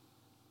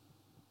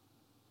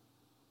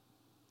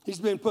 He's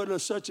been putting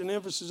such an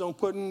emphasis on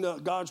putting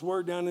God's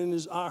word down in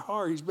our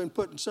heart. He's been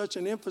putting such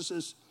an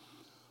emphasis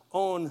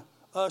on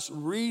us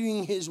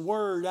reading his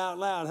word out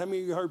loud. How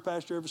many of you heard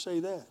Pastor ever say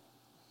that?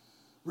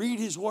 Read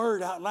his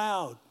word out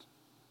loud.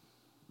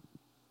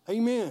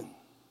 Amen.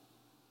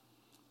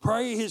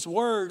 Pray his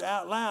word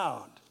out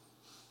loud.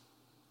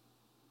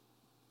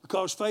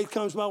 Because faith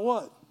comes by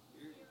what?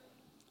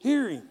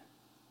 Hearing.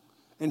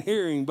 And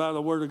hearing by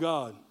the word of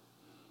God.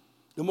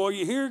 The more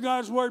you hear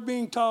God's word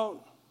being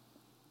taught,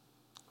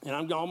 and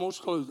I'm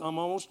almost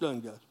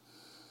done, guys.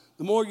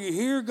 The more you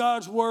hear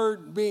God's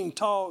word being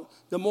taught,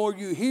 the more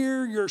you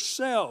hear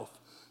yourself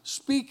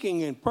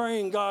speaking and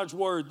praying God's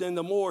word, then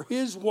the more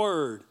his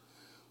word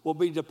will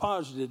be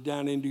deposited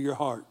down into your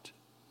heart.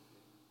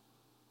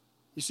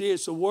 You see,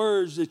 it's the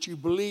words that you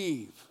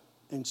believe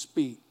and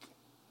speak.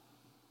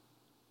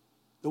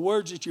 The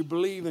words that you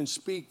believe and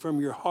speak from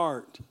your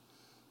heart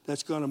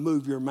that's going to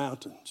move your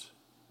mountains.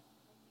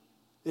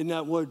 Isn't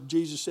that what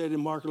Jesus said in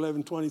Mark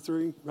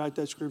 11:23? Write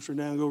that scripture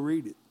down and go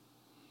read it.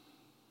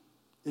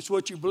 It's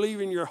what you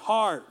believe in your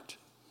heart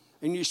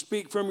and you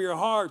speak from your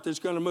heart that's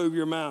going to move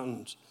your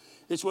mountains.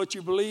 It's what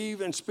you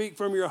believe and speak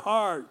from your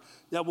heart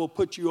that will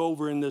put you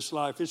over in this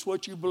life. It's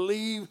what you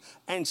believe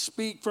and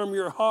speak from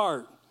your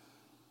heart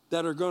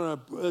that's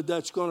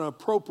going to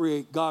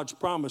appropriate God's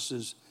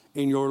promises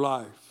in your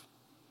life.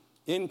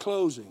 In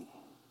closing,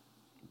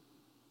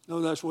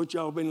 that's what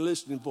y'all been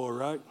listening for,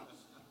 right?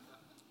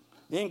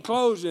 In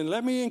closing,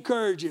 let me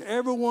encourage you,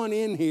 everyone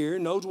in here,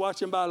 and those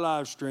watching by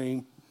live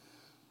stream,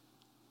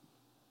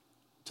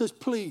 just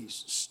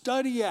please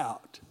study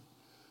out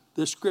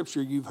the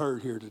scripture you've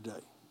heard here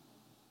today.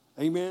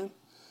 Amen?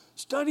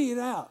 Study it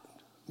out.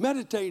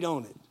 Meditate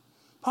on it.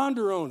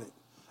 Ponder on it.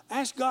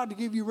 Ask God to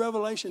give you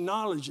revelation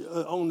knowledge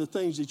on the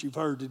things that you've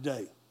heard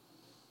today.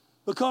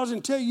 Because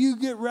until you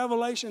get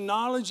revelation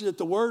knowledge that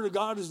the Word of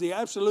God is the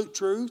absolute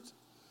truth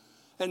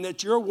and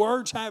that your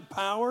words have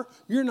power,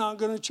 you're not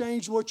going to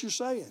change what you're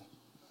saying.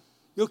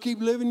 You'll keep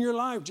living your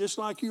life just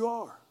like you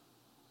are.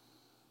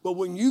 But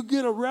when you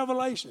get a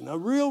revelation, a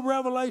real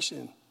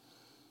revelation,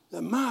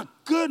 that my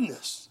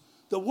goodness,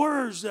 the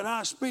words that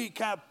I speak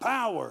have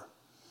power.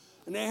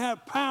 And they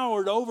have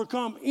power to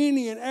overcome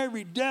any and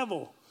every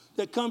devil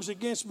that comes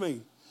against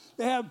me.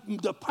 They have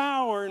the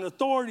power and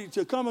authority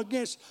to come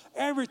against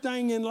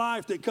everything in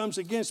life that comes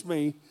against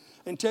me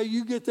until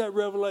you get that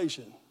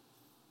revelation.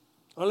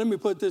 Or let me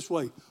put it this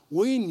way.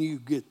 When you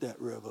get that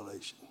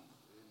revelation,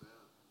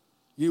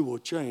 you will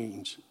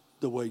change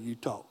the way you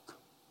talk.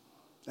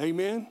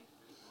 Amen?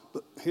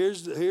 But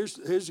here's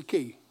the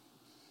key.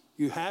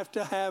 You have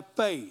to have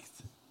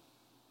faith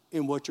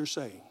in what you're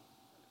saying.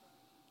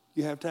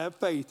 You have to have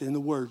faith in the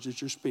words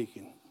that you're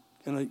speaking.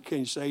 Can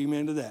you say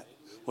amen to that?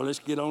 Well, let's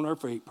get on our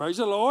feet. Praise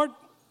the Lord.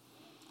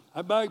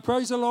 Everybody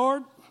praise the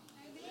Lord.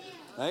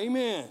 Amen.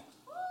 Amen.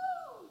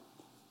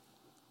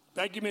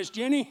 Thank you, Miss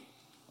Jenny.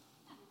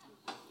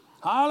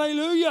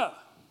 Hallelujah.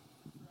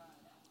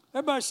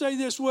 Everybody say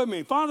this with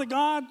me. Father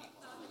God,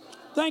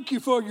 thank you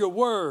for your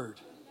word.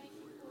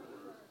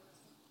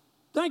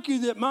 Thank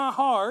you that my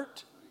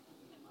heart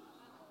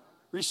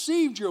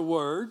received your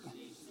word.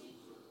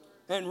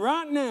 And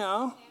right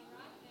now,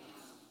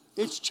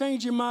 it's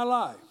changing my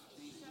life.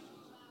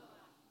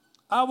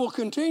 I will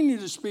continue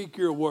to speak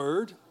your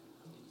word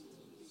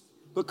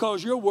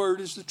because your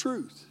word is the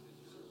truth.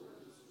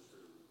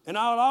 And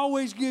I'll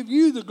always give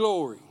you the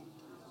glory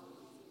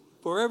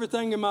for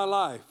everything in my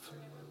life.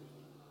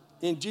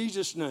 In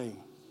Jesus' name,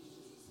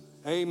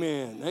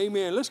 amen.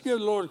 Amen. Let's give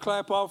the Lord a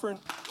clap offering.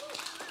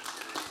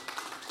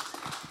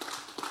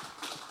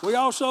 We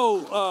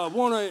also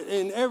want to,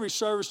 in every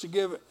service, to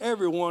give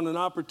everyone an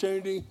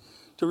opportunity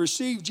to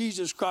receive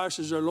Jesus Christ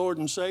as their Lord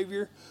and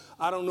Savior.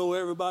 I don't know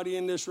everybody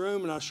in this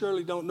room, and I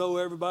surely don't know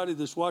everybody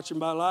that's watching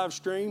by live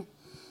stream.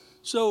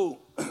 So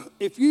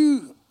if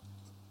you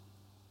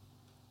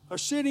are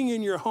sitting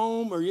in your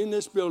home or in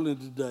this building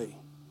today,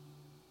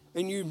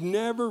 and you've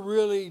never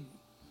really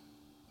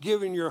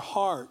given your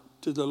heart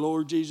to the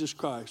Lord Jesus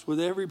Christ, with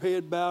every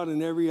head bowed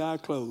and every eye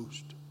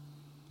closed,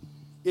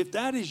 if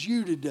that is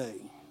you today,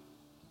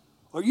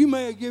 or you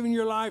may have given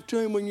your life to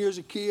him when you was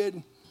a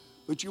kid,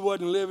 but you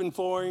wasn't living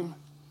for him,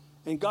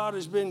 and God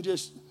has been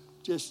just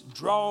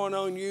drawing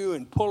on you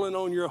and pulling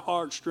on your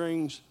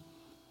heartstrings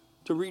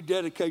to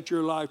rededicate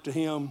your life to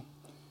him.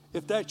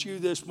 If that's you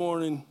this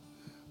morning,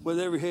 with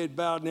every head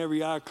bowed and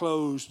every eye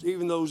closed,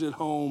 even those at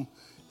home,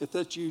 if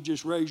that's you,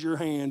 just raise your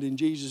hand and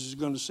Jesus is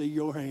going to see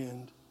your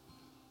hand.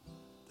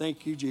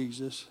 Thank you,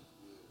 Jesus.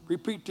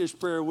 Repeat this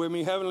prayer with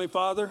me. Heavenly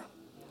Father,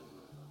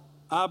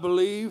 I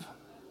believe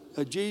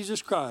that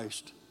Jesus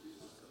Christ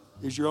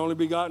is your only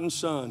begotten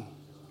Son.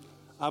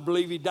 I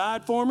believe he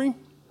died for me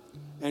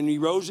and he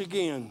rose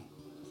again.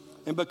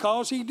 And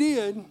because he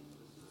did,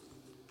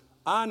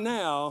 I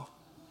now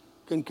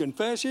can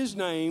confess his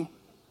name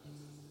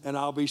and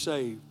I'll be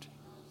saved.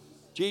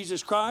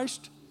 Jesus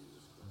Christ,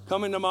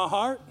 come into my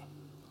heart.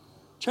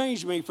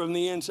 Change me from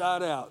the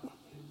inside out.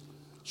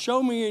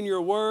 Show me in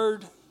your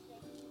word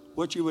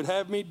what you would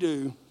have me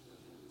do,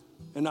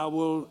 and I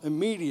will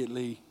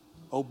immediately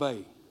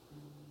obey.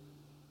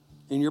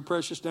 In your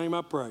precious name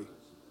I pray.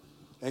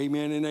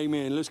 Amen and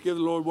amen. Let's give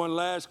the Lord one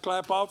last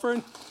clap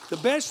offering. The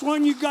best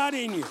one you got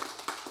in you.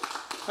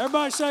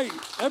 Everybody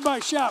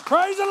shout,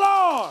 praise the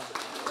Lord.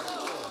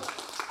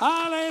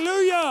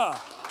 Hallelujah.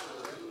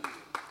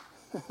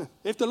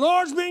 If the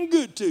Lord's been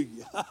good to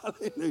you,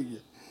 hallelujah,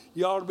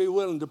 you ought to be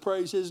willing to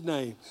praise his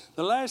name.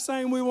 The last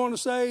thing we want to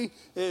say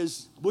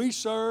is we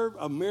serve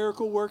a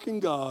miracle-working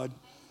God,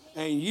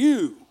 and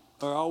you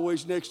are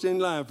always next in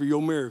line for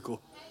your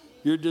miracle.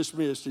 You're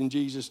dismissed in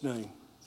Jesus' name.